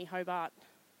Rolex Sydney Hobart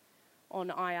on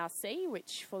IRC,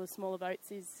 which for the smaller boats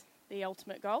is the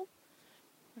ultimate goal.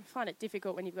 I find it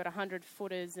difficult when you've got 100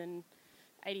 footers and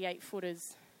 88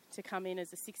 footers to come in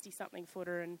as a 60-something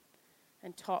footer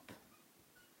and top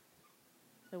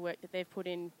the work that they've put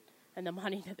in and the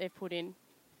money that they've put in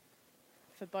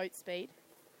for boat speed.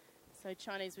 So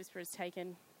Chinese Whisper has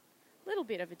taken a little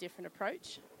bit of a different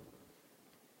approach.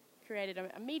 Created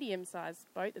a medium-sized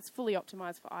boat that's fully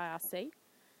optimised for IRC,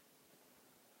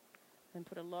 and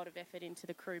put a lot of effort into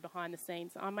the crew behind the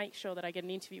scenes. I'll make sure that I get an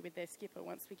interview with their skipper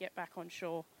once we get back on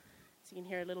shore, so you can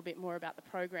hear a little bit more about the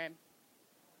program.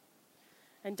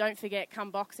 And don't forget,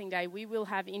 come Boxing Day, we will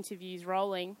have interviews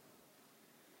rolling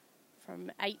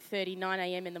from 8:30, 9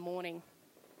 a.m. in the morning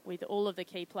with all of the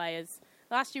key players.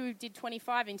 Last year we did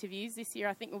 25 interviews. This year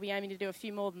I think we'll be aiming to do a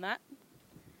few more than that.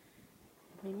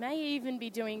 We may even be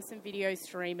doing some video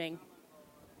streaming.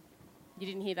 You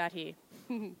didn't hear that here.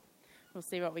 We'll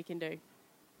see what we can do.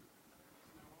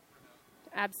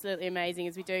 Absolutely amazing,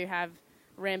 as we do have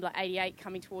Rambler 88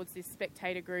 coming towards this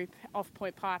spectator group off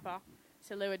Point Piper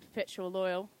to Leeward Perpetual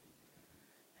Loyal,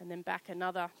 and then back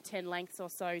another 10 lengths or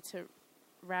so to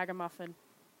Ragamuffin.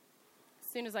 As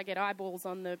soon as I get eyeballs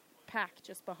on the pack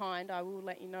just behind, I will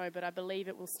let you know, but I believe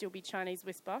it will still be Chinese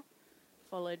Whisper,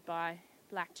 followed by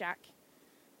Blackjack,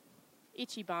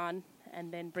 Ichiban,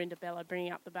 and then Brenda Bella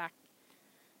bringing up the back.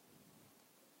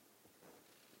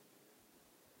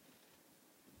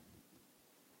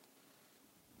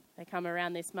 They come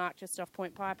around this mark just off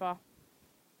Point Piper.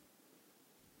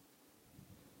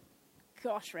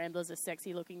 Gosh, Rambler's a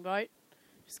sexy looking boat.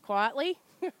 Just quietly.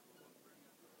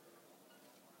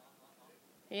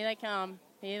 Here they come.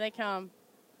 Here they come.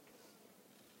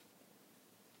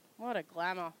 What a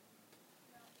glamour.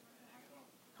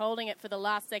 Holding it for the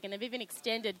last second. They've even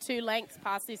extended 2 lengths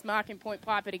past this mark in Point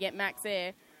Piper to get max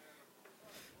air.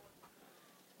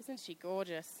 Isn't she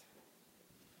gorgeous?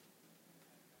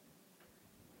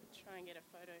 Try and get a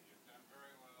photo.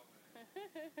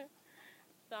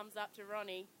 Thumbs up to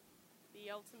Ronnie,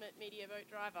 the ultimate media boat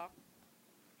driver.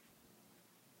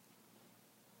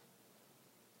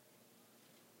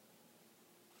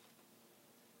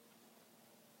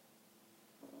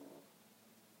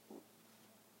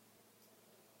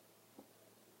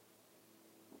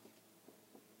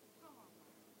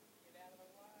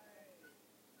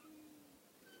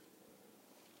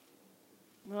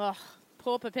 Oh,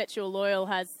 poor Perpetual Loyal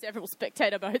has several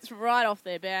spectator boats right off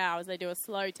their bow as they do a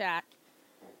slow tack.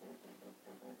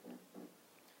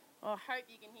 Oh, I hope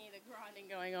you can hear the grinding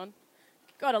going on.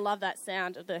 Gotta love that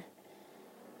sound of the...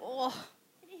 Oh,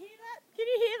 can you hear that? Can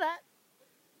you hear that?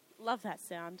 Love that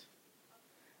sound.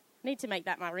 Need to make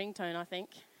that my ringtone, I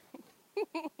think.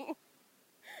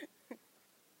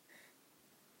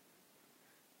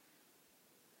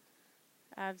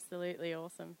 Absolutely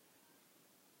awesome.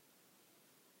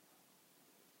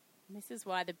 And this is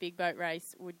why the big boat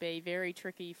race would be very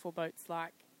tricky for boats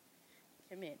like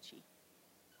Comanche.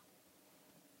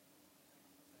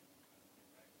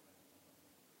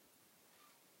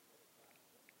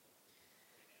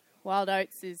 Wild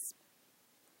Oats is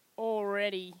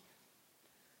already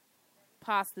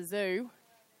past the zoo.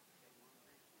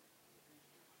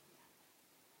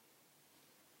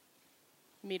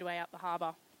 Midway up the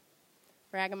harbour.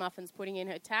 Ragamuffin's putting in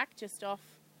her tack just off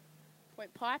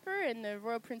Point Piper and the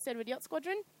Royal Prince Edward Yacht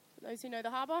Squadron, for those who know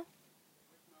the harbour.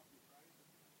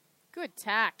 Good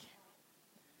tack.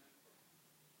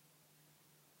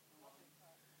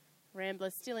 Rambler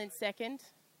still in second.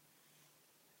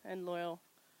 And Loyal.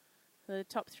 The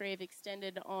top three have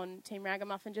extended on Team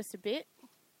Ragamuffin just a bit.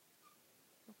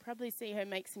 We'll probably see her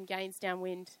make some gains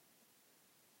downwind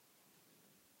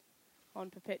on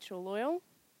Perpetual Loyal.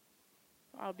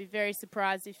 I'll be very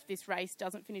surprised if this race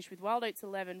doesn't finish with Wild Oats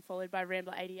 11, followed by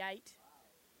Rambler 88.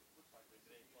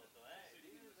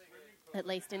 At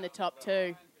least in the top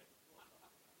two.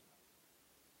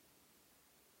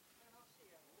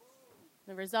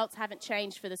 The results haven't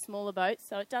changed for the smaller boats,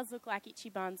 so it does look like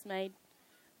Ichiban's made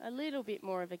a little bit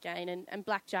more of a gain, and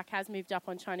Blackjack has moved up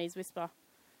on Chinese Whisper.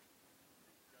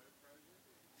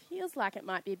 Feels like it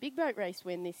might be a big boat race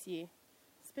win this year,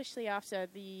 especially after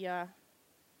the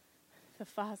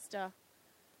faster,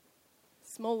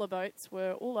 smaller boats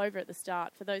were all over at the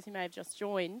start. For those who may have just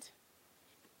joined,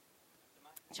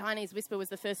 Chinese Whisper was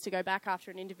the first to go back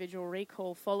after an individual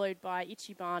recall, followed by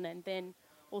Ichiban and then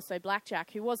also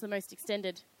Blackjack, who was the most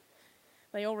extended.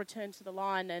 They all returned to the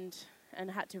line and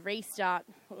had to restart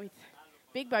with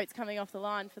big boats coming off the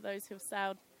line. For those who have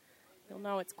sailed, you'll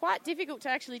know it's quite difficult to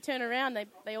actually turn around.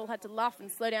 They all had to luff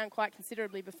and slow down quite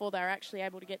considerably before they were actually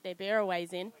able to get their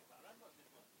bearaways in.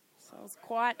 So it was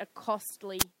quite a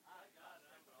costly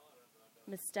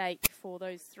mistake for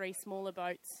those three smaller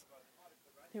boats,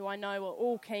 who I know were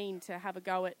all keen to have a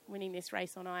go at winning this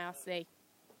race on IRC.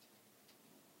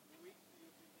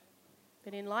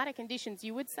 But in lighter conditions,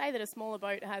 you would say that a smaller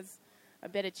boat has a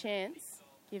better chance,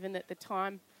 given that the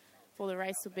time for the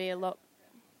race will be a lot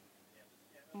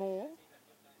more.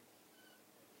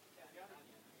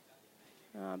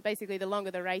 Basically, the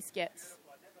longer the race gets,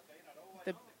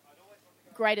 the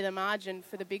greater the margin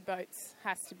for the big boats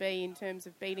has to be in terms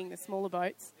of beating the smaller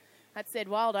boats. That said,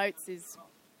 Wild Oats is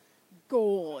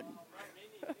gone.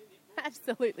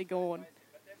 Absolutely gone.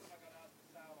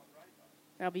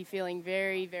 They'll be feeling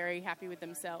very, very happy with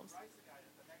themselves.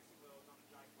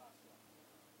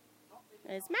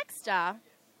 There's Max Star.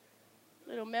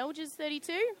 Little Melgers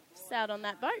 32 sailed on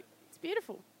that boat. It's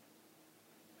beautiful.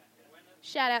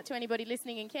 Shout out to anybody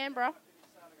listening in Canberra.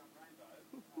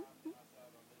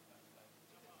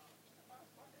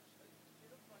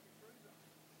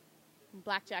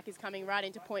 Blackjack is coming right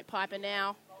into Point Piper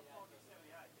now.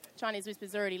 Chinese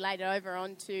Whisper's already laid it over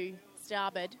onto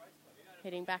starboard,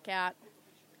 heading back out.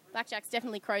 Blackjack's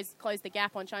definitely closed the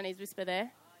gap on Chinese Whisper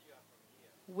there.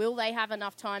 Will they have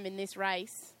enough time in this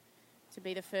race to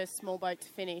be the first small boat to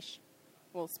finish?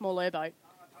 Well, smaller boat.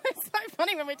 It's so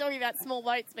funny when we're talking about small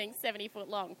boats being 70 foot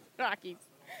long. Crikey.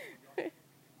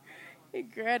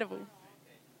 Incredible.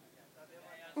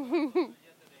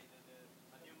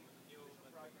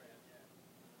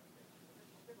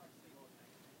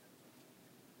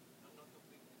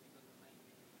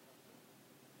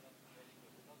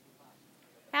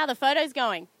 How are the photos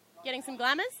going? Getting some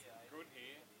glamours? Good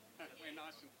here. We're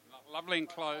nice and lovely and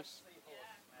close.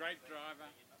 Great driver.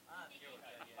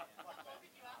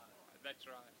 That's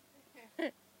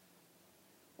right.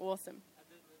 Awesome.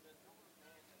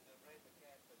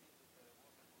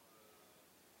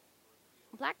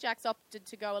 Blackjack's opted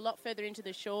to go a lot further into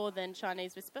the shore than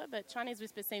Chinese Whisper, but Chinese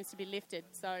Whisper seems to be lifted,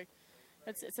 so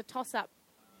it's a toss-up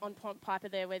on Point Piper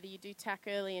there, whether you do tack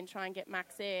early and try and get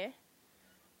max air.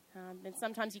 And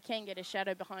sometimes you can get a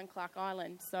shadow behind Clark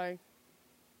Island, so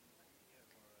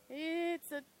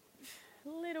it's a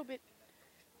little bit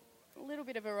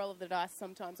of a roll of the dice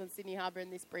sometimes on Sydney Harbour in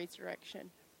this breeze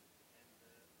direction.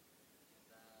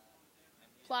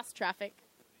 Plus traffic,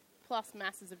 plus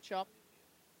masses of chop.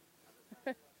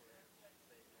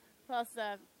 Plus,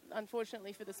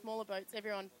 unfortunately for the smaller boats,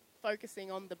 everyone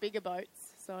focusing on the bigger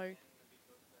boats, so...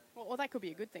 Well, that could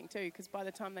be a good thing too, because by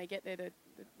the time they get there,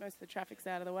 most of the traffic's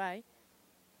out of the way.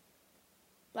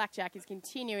 Blackjack is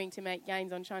continuing to make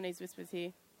gains on Chinese Whispers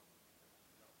here.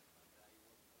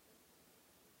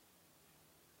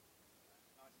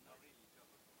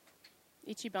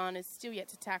 Ichiban is still yet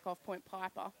to tack off Point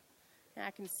Piper. Now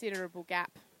a considerable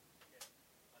gap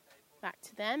back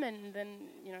to them, and then,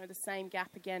 you know, the same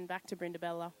gap again back to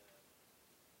Brindabella.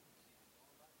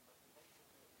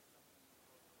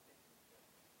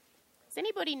 Does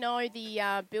anybody know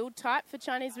the build type for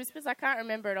Chinese Whispers? I can't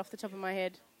remember it off the top of my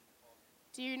head.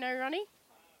 Do you know, Ronnie?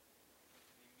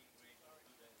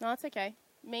 No, it's okay.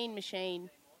 Mean Machine.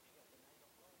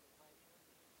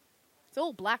 It's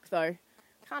all black, though.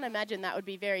 Can't imagine that would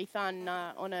be very fun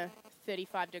on a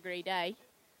 35-degree day.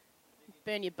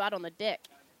 Burn your butt on the deck.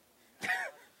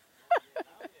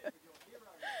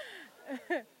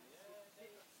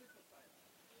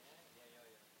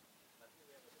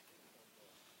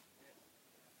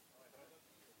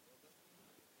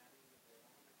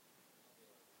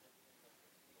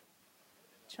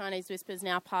 Chinese Whispers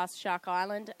now past Shark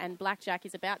Island, and Blackjack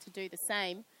is about to do the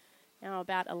same. Now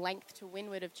about a length to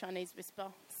windward of Chinese Whisper,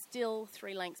 still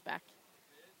 3 lengths back.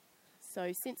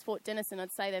 So since Fort Denison,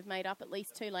 I'd say they've made up at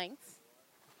least 2 lengths.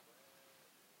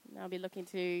 They'll be looking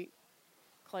to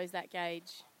close that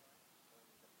gauge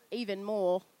even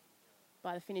more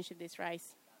by the finish of this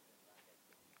race.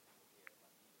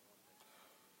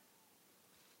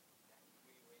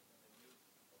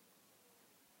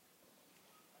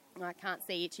 I can't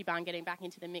see Ichiban getting back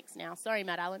into the mix now. Sorry,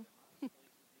 Matt Allen.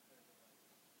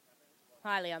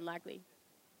 Highly unlikely.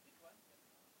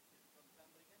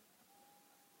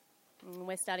 And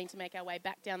we're starting to make our way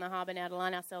back down the harbour now to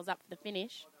line ourselves up for the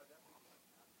finish.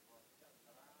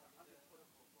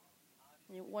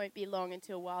 It won't be long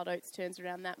until Wild Oats turns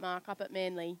around that mark up at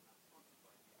Manly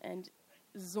and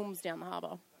zooms down the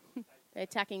harbour. They're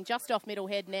attacking just off Middle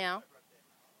Head now.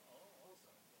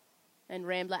 And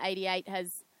Rambler 88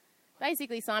 has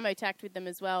basically simo-tacked with them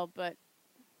as well, but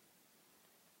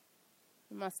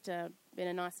it must have been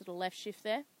a nice little left shift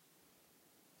there.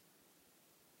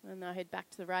 And they'll head back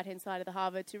to the right-hand side of the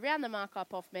harbour to round the mark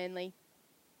up off Manly.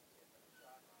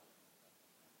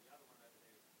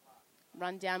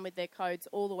 Run down with their codes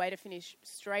all the way to finish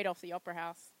straight off the Opera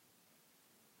House.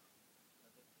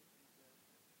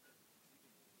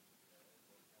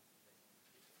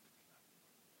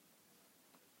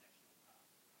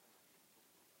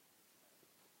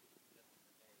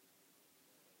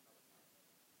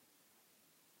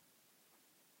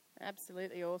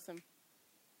 Absolutely awesome.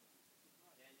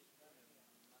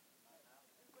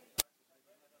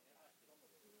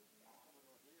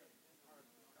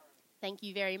 Thank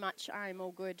you very much. I'm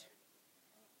all good.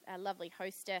 Our lovely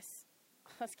hostess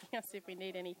asking us if we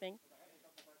need anything.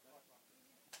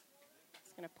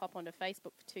 Just going to pop onto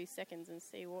Facebook for 2 seconds and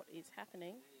see what is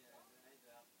happening.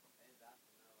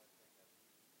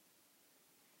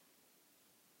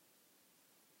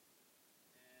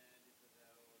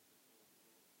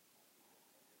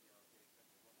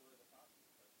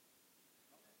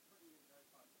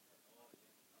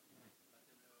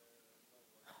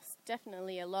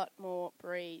 Definitely a lot more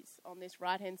breeze on this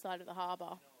right-hand side of the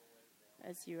harbour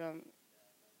as you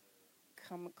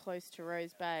come close to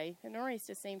Rose Bay. The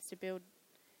nor'easter seems to build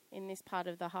in this part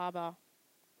of the harbour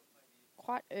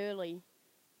quite early.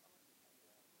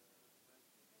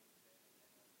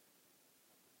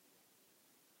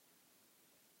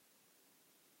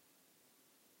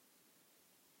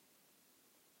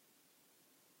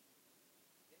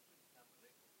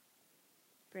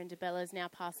 Brenda Bella is now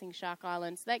passing Shark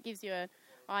Island. So that gives you an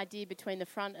idea between the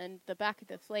front and the back of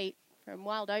the fleet. From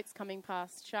Wild Oats coming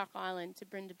past Shark Island to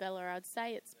Brenda Bella, I'd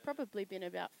say it's probably been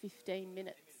about 15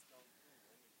 minutes.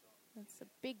 That's a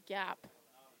big gap.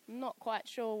 I'm not quite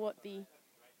sure what the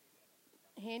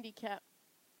handicap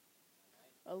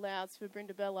allows for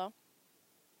Brenda Bella.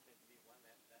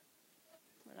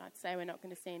 But I'd say we're not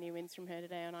going to see any wins from her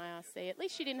today on IRC. At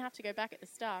least she didn't have to go back at the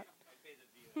start.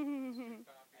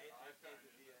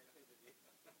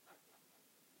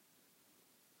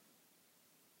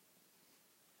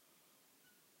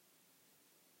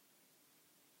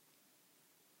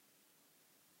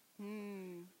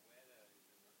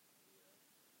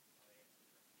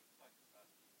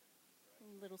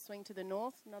 Little swing to the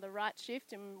north, another right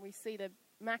shift, and we see the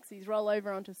maxis roll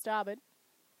over onto starboard.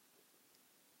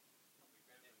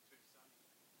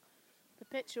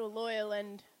 Perpetual Loyal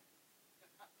and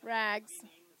Rags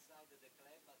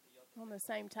on the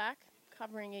same tack,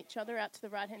 covering each other out to the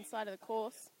right-hand side of the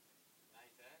course.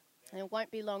 And it won't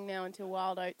be long now until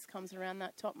Wild Oats comes around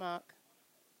that top mark.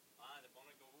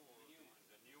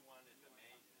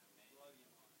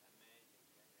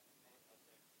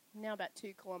 Now about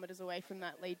 2 kilometres away from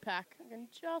that lead pack. I can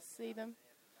just see them.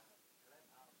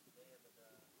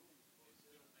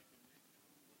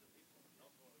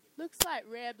 Looks like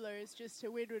Rambler is just to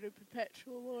windward of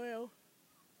Perpetual Loyal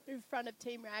in front of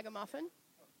Team Ragamuffin.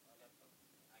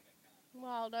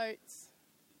 Wild Oats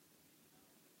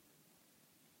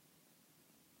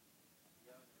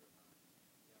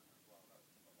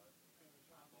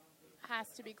has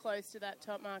to be close to that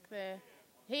top mark there.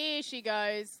 Here she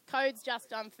goes. Code's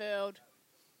just unfurled.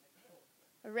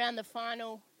 Around the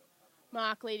final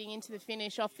mark leading into the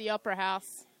finish off the Opera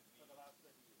House.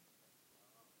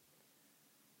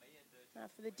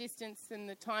 For the distance and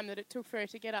the time that it took for her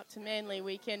to get up to Manly,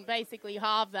 we can basically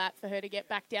halve that for her to get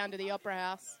back down to the Opera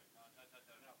House.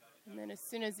 And then as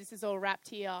soon as this is all wrapped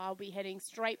here, I'll be heading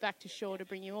straight back to shore to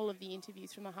bring you all of the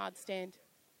interviews from the hard stand.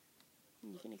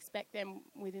 And you can expect them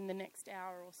within the next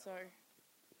hour or so.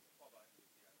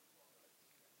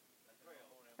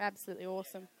 Absolutely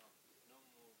awesome.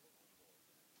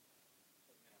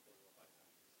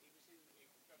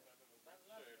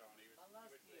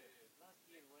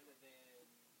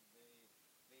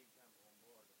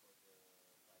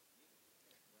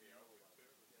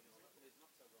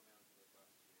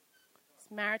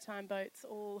 Maritime boats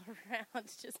all around,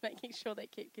 just making sure they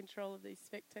keep control of these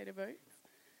spectator boats.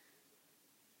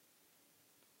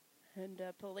 And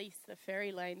police the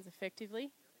ferry lanes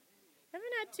effectively.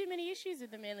 Haven't had too many issues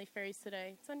with the Manly ferries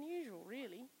today. It's unusual,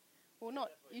 really. Well,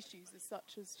 not issues as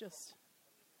such as just...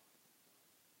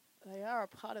 They are a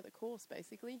part of the course,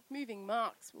 basically. Moving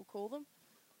marks, we'll call them.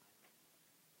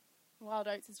 Wild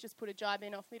Oats has just put a jibe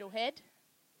in off Middle Head.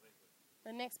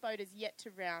 The next boat is yet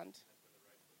to round.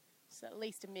 So at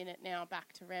least a minute now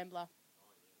back to Rambler.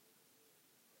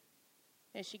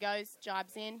 There she goes,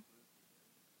 jibes in.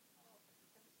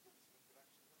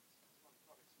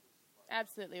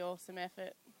 Absolutely awesome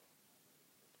effort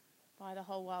by the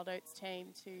whole Wild Oats team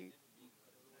to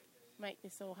make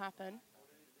this all happen.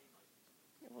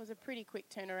 It was a pretty quick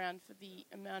turnaround for the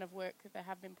amount of work that they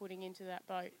have been putting into that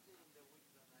boat.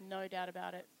 No doubt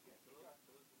about it.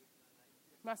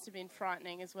 Must have been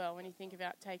frightening as well when you think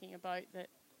about taking a boat that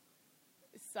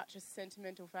is such a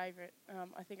sentimental favourite.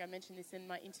 I think I mentioned this in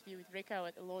my interview with Rico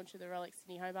at the launch of the Rolex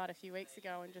Sydney Hobart a few weeks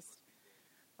ago, and just,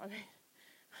 I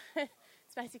mean,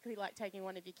 it's basically like taking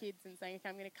one of your kids and saying, okay,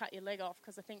 I'm going to cut your leg off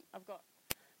because I think I've got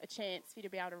a chance for you to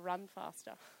be able to run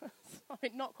faster. I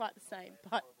mean, not quite the same,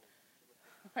 but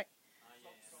like,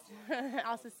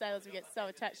 us as sailors, we get so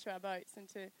attached to our boats and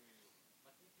to,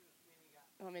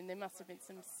 I mean, there must have been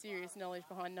some serious knowledge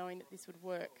behind knowing that this would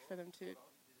work for them to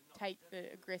take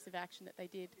the aggressive action that they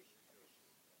did.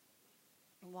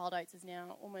 And Wild Oats is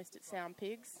now almost at Sound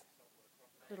Pigs,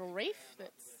 little reef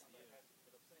that's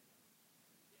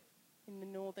in the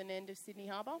northern end of Sydney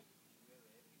Harbour.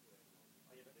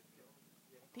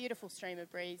 Beautiful stream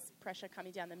of breeze, pressure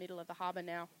coming down the middle of the harbour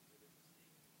now.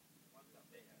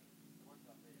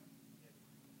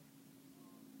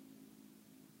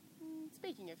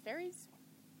 Speaking of ferries,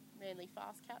 Manly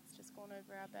Fast Cat's just gone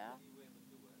over our bow.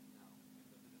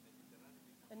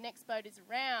 The next boat is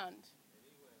around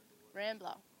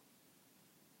Rambler.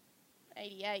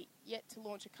 88, yet to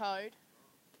launch a code.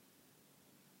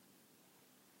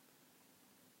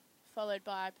 Followed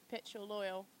by Perpetual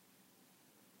Loyal.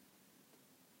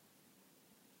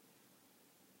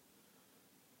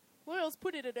 Loyal's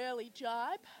put in an early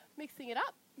jibe, mixing it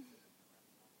up.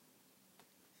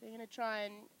 So you're going to try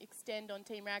and extend on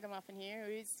Team Ragamuffin here,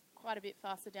 who is quite a bit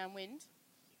faster downwind.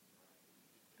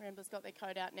 Rambler's got their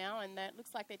code out now, and that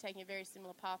looks like they're taking a very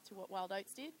similar path to what Wild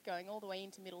Oats did, going all the way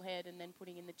into Middle Head and then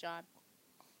putting in the jibe.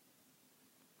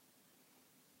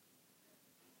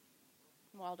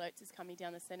 Wild Oats is coming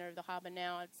down the centre of the harbour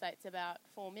now. I'd say it's about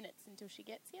 4 minutes until she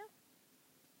gets here.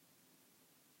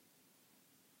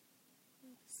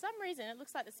 For some reason, it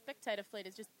looks like the spectator fleet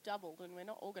has just doubled, and we're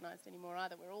not organised anymore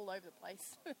either. We're all over the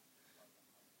place.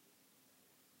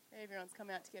 Everyone's come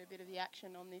out to get a bit of the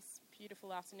action on this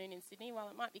beautiful afternoon in Sydney. While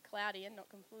it might be cloudy and not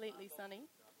completely sunny,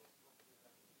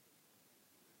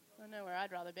 I know where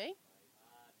I'd rather be.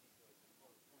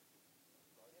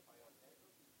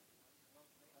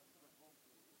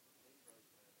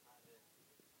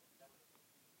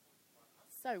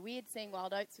 So weird seeing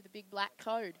Wild Oats with a big black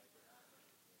code.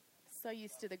 So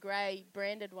used to the grey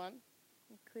branded one.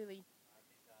 And clearly,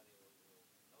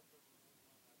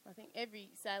 I think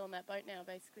every sail on that boat now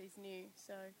basically is new,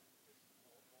 so.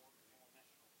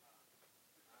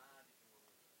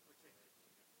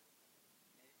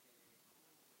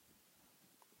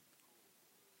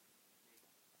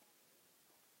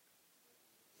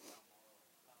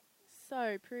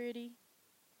 So pretty.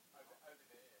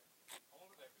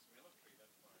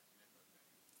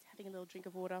 Just having a little drink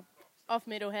of water. Off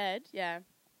Middle Head, yeah.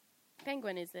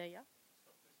 Penguin is there, yeah.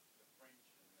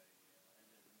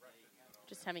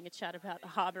 Just having a chat about the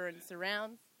harbour and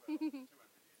surrounds.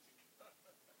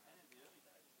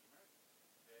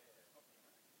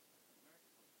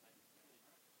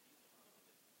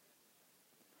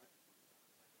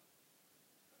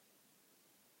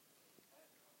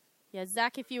 Yeah,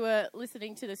 Zach, if you were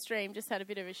listening to the stream, just had a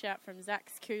bit of a shout from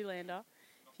Zach's Kuhlander.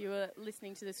 If you were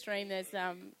listening to the stream, there's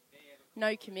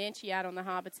no Comanche out on the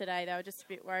harbour today. They were just a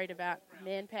bit worried about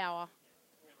manpower.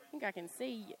 I think I can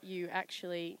see you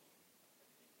actually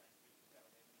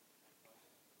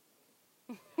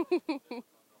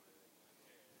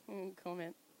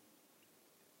Comment.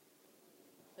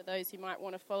 For those who might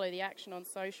want to follow the action on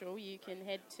social, you can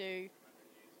head to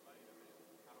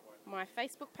my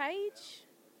Facebook page.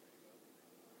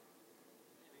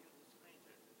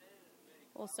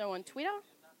 Also on Twitter,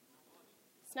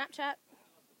 Snapchat,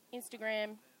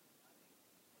 Instagram,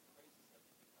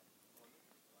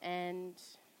 and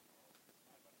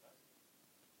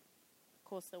of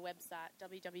course the website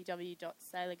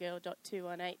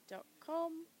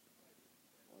www.sailorgirl.218.com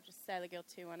or just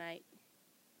sailorgirl218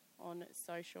 on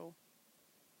social.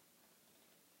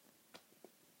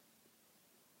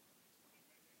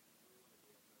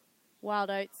 Wild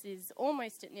Oats is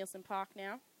almost at Nielsen Park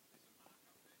now.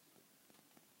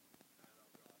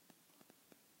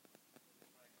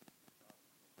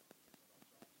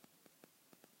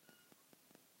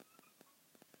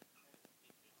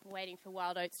 Waiting for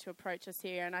Wild Oats to approach us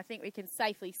here, and I think we can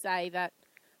safely say that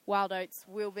Wild Oats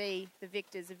will be the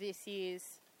victors of this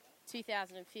year's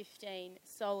 2015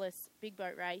 Solus Big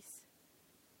Boat Race.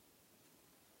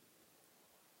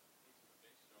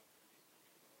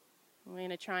 We're going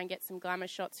to try and get some glamour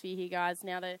shots for you here, guys.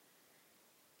 Now,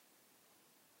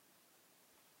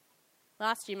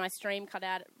 last year my stream cut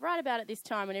out right about at this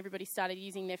time when everybody started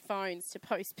using their phones to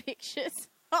post pictures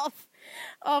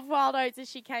of Wild Oats as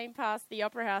she came past the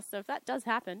Opera House. So if that does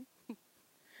happen,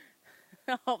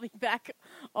 I'll be back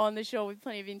on the shore with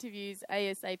plenty of interviews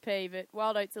ASAP. But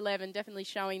Wild Oats 11 definitely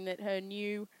showing that her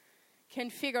new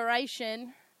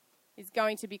configuration is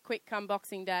going to be quick come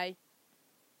Boxing Day.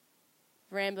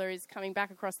 Rambler is coming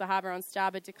back across the harbour on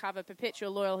starboard to cover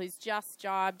Perpetual Loyal, who's just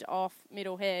jibed off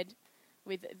middle head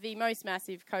with the most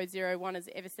massive Code 01 has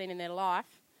ever seen in their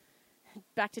life.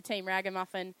 Back to Team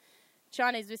Ragamuffin.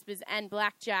 Chinese Whispers and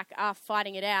Blackjack are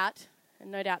fighting it out,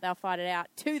 and no doubt they'll fight it out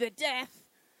to the death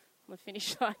on the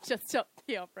finish line just up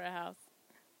the Opera House.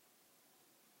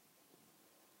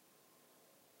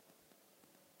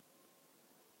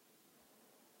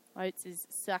 Oates is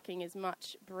sucking as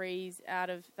much breeze out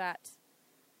of that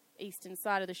eastern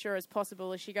side of the shore as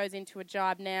possible as she goes into a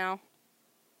jibe now.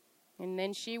 And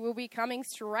then she will be coming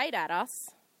straight at us.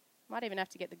 Might even have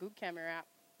to get the good camera out.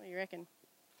 What do you reckon?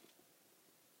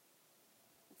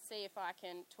 Let's see if I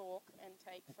can talk and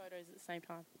take photos at the same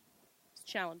time. It's a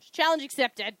challenge. Challenge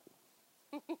accepted.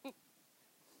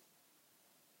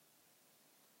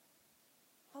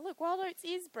 Oh, look, Wild Oats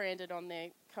is branded on their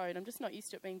code. I'm just not used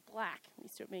to it being black. I'm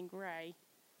used to it being grey.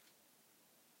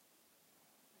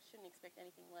 I shouldn't expect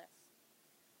anything less.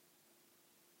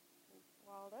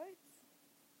 Wild Oats.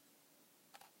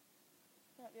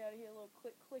 Might be able to hear a little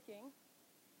clicking.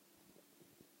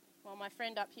 While my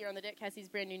friend up here on the deck has his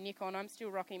brand new Nikon, I'm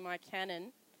still rocking my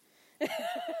Canon.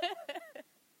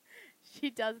 She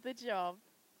does the job.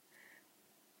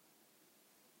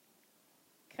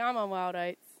 Come on, Wild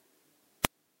Oats.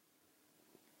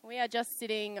 We are just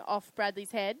sitting off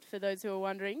Bradley's Head, for those who are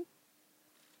wondering.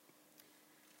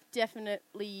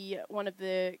 Definitely one of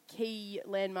the key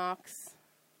landmarks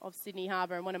of Sydney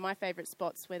Harbour and one of my favourite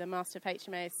spots where the mast of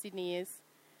HMAS Sydney is.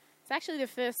 It's actually the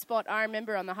first spot I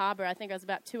remember on the harbour. I think I was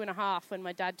about 2.5 when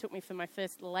my dad took me for my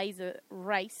first laser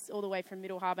race all the way from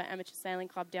Middle Harbour Amateur Sailing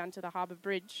Club down to the harbour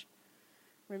bridge.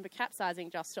 I remember capsizing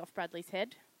just off Bradley's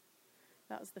Head.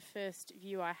 That was the first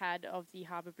view I had of the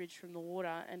harbour bridge from the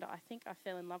water, and I think I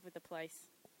fell in love with the place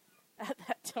at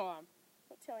that time.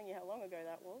 I'm not telling you how long ago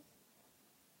that was,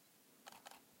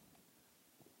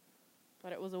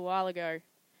 but it was a while ago.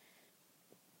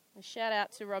 A shout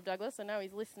out to Rob Douglas. I know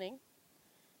he's listening.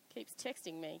 Keeps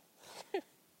texting me.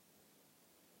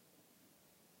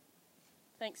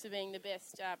 Thanks for being the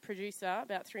best producer,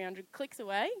 about 300 clicks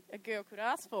away a girl could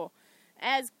ask for.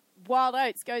 As Wild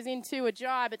Oats goes into a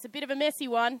jibe, it's a bit of a messy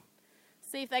one.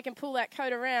 See if they can pull that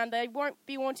coat around. They won't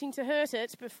be wanting to hurt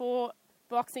it before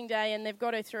Boxing Day, and they've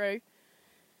got her through.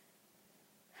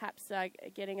 Haps are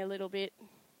getting a little bit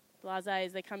blasé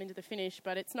as they come into the finish,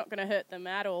 but it's not going to hurt them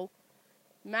at all.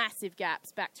 Massive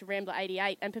gaps back to Rambler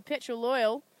 88, and Perpetual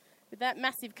Loyal with that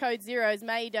massive Code 0 has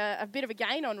made a bit of a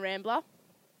gain on Rambler.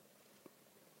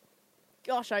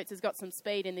 Gosh, Oates has got some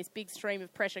speed in this big stream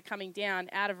of pressure coming down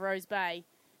out of Rose Bay,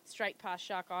 straight past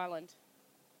Shark Island.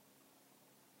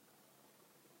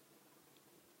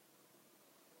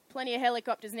 Plenty of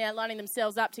helicopters now lining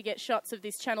themselves up to get shots of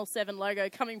this Channel 7 logo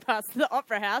coming past the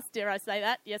Opera House. Dare I say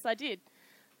that? Yes, I did.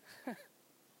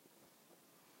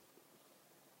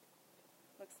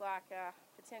 Looks like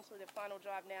potentially the final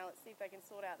drive now. Let's see if they can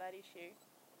sort out that issue.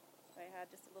 They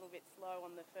had just a little bit slow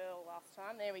on the furl last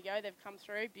time. There we go. They've come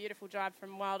through. Beautiful drive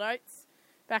from Wild Oats.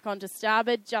 Back onto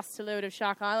starboard, just to leeward of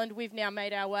Shark Island. We've now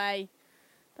made our way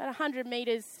about 100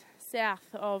 metres south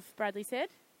of Bradley's Head.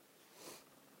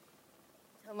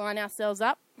 line ourselves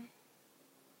up.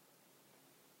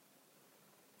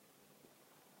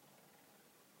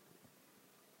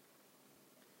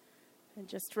 And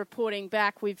just reporting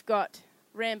back, we've got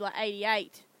Rambler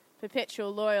 88,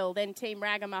 Perpetual Loyal, then Team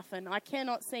Ragamuffin. I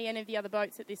cannot see any of the other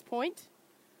boats at this point.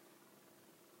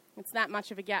 It's that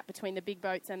much of a gap between the big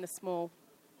boats and the small.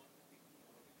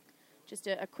 Just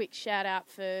a quick shout out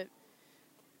for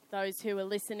those who are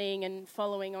listening and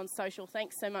following on social.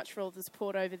 Thanks so much for all the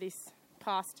support over this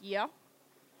past year.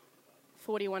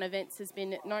 41 events has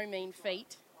been no mean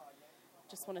feat.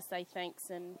 Just want to say thanks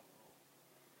and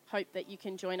hope that you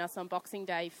can join us on Boxing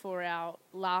Day for our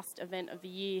last event of the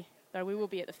year, though we will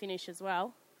be at the finish as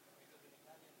well.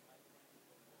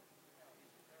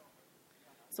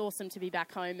 It's awesome to be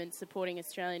back home and supporting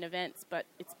Australian events, but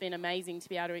it's been amazing to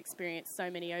be able to experience so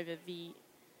many over the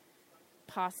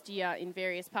past year in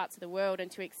various parts of the world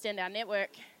and to extend our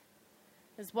network.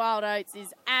 As Wild Oats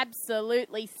is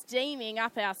absolutely steaming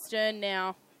up our stern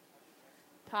now,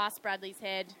 past Bradley's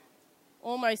Head,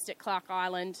 almost at Clark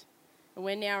Island, and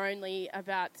we're now only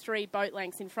about 3 boat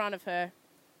lengths in front of her.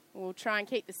 We'll try and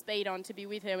keep the speed on to be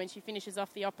with her when she finishes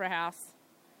off the Opera House.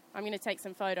 I'm going to take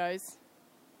some photos.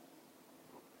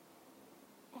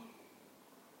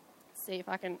 See if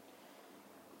I can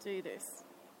do this.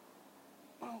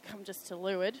 I'll come just to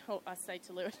leeward. Oh, I say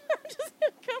to leeward. I'm just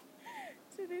going to come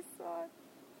to this side.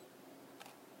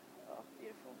 Oh,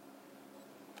 beautiful.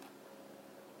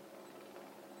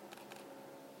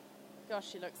 Gosh,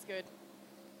 she looks good.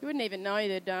 You wouldn't even know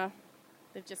that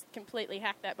they've just completely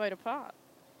hacked that boat apart.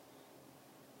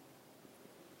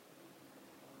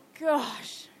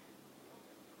 Gosh.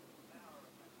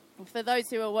 For those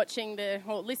who are watching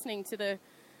or listening to the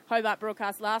Hobart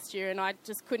broadcast last year, and I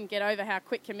just couldn't get over how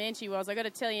quick Comanche was, I got to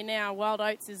tell you now, Wild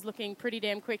Oats is looking pretty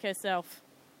damn quick herself.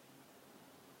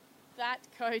 That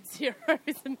code 0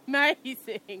 is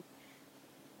amazing.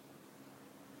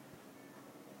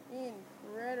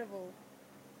 Incredible.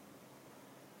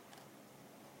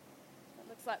 It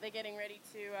looks like they're getting ready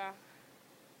to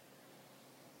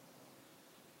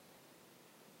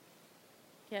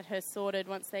get her sorted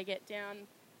once they get down.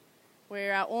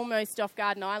 We're almost off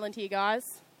Garden Island here,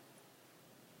 guys.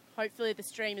 Hopefully the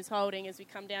stream is holding as we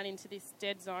come down into this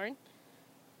dead zone.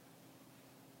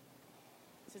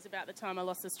 This is about the time I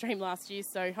lost the stream last year,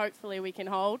 so hopefully we can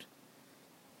hold.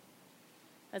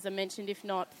 As I mentioned, if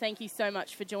not, thank you so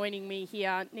much for joining me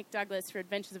here. Nick Douglas for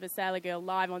Adventures of a Sailor Girl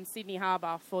live on Sydney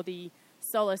Harbour for the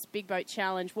Solace Big Boat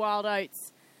Challenge. Wild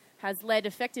Oats has led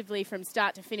effectively from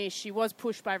start to finish. She was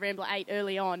pushed by Rambler 8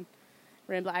 early on.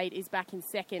 Rambler 8 is back in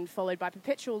second, followed by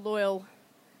Perpetual Loyal,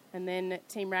 and then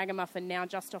Team Ragamuffin now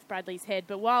just off Bradley's Head.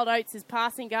 But Wild Oats is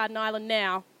passing Garden Island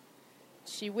now.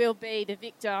 She will be the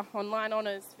victor on line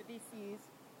honours for this year's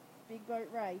Big Boat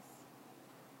Race.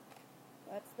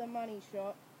 That's the money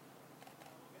shot.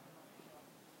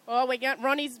 Oh, we got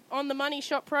Ronnie's on the money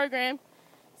shot program.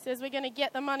 Says we're going to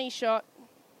get the money shot.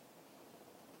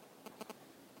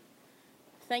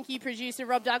 Thank you, producer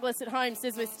Rob Douglas at home.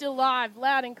 Says we're still live,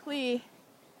 loud and clear.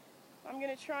 I'm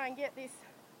going to try and get this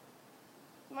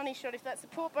money shot. If that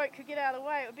support boat could get out of the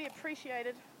way, it would be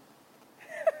appreciated.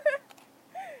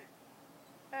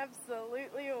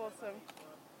 Absolutely awesome.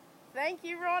 Thank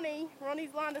you, Ronnie.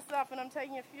 Ronnie's lined us up, and I'm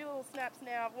taking a few little snaps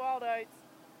now of Wild Oats,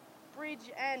 Bridge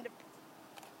and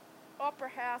Opera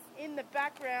House in the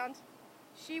background.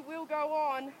 She will go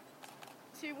on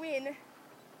to win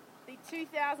the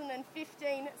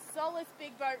 2015 Solace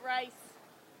Big Boat Race.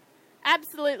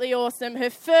 Absolutely awesome. Her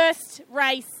first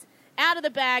race out of the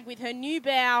bag with her new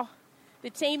bow. The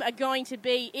team are going to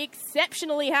be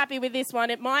exceptionally happy with this one.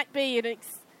 It might be a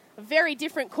very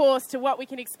different course to what we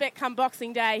can expect come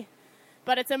Boxing Day,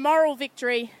 but it's a moral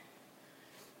victory,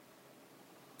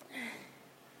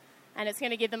 and it's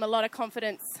going to give them a lot of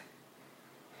confidence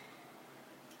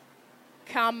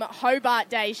come Hobart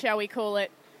Day, shall we call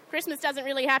it. Christmas doesn't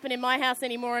really happen in my house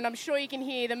anymore, and I'm sure you can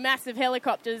hear the massive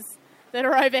helicopters that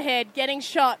are overhead getting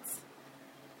shots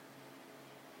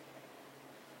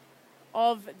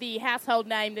of the household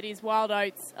name that is Wild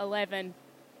Oats 11.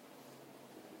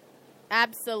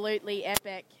 Absolutely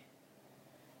epic.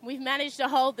 We've managed to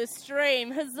hold the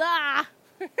stream. Huzzah!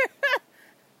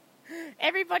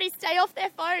 Everybody stay off their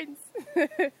phones.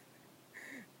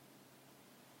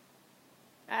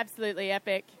 Absolutely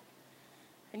epic.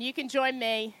 And you can join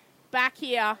me back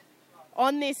here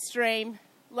on this stream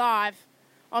live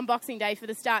on Boxing Day for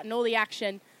the start and all the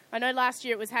action. I know last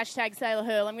year it was hashtag Sailor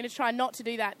Hurl. I'm going to try not to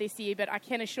do that this year, but I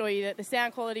can assure you that the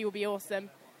sound quality will be awesome.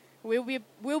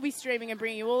 We'll be streaming and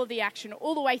bringing you all of the action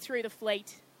all the way through the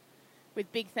fleet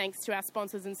with big thanks to our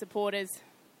sponsors and supporters.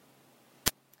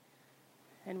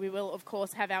 And we will, of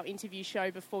course, have our interview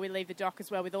show before we leave the dock as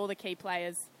well with all the key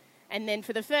players. And then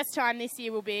for the first time this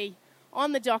year, we'll be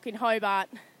on the dock in Hobart.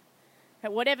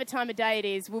 At whatever time of day it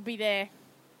is, we'll be there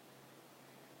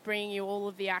bringing you all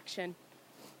of the action.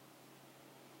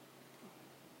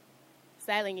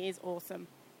 Sailing is awesome.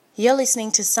 You're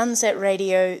listening to Sunset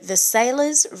Radio, the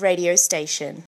Sailors radio station.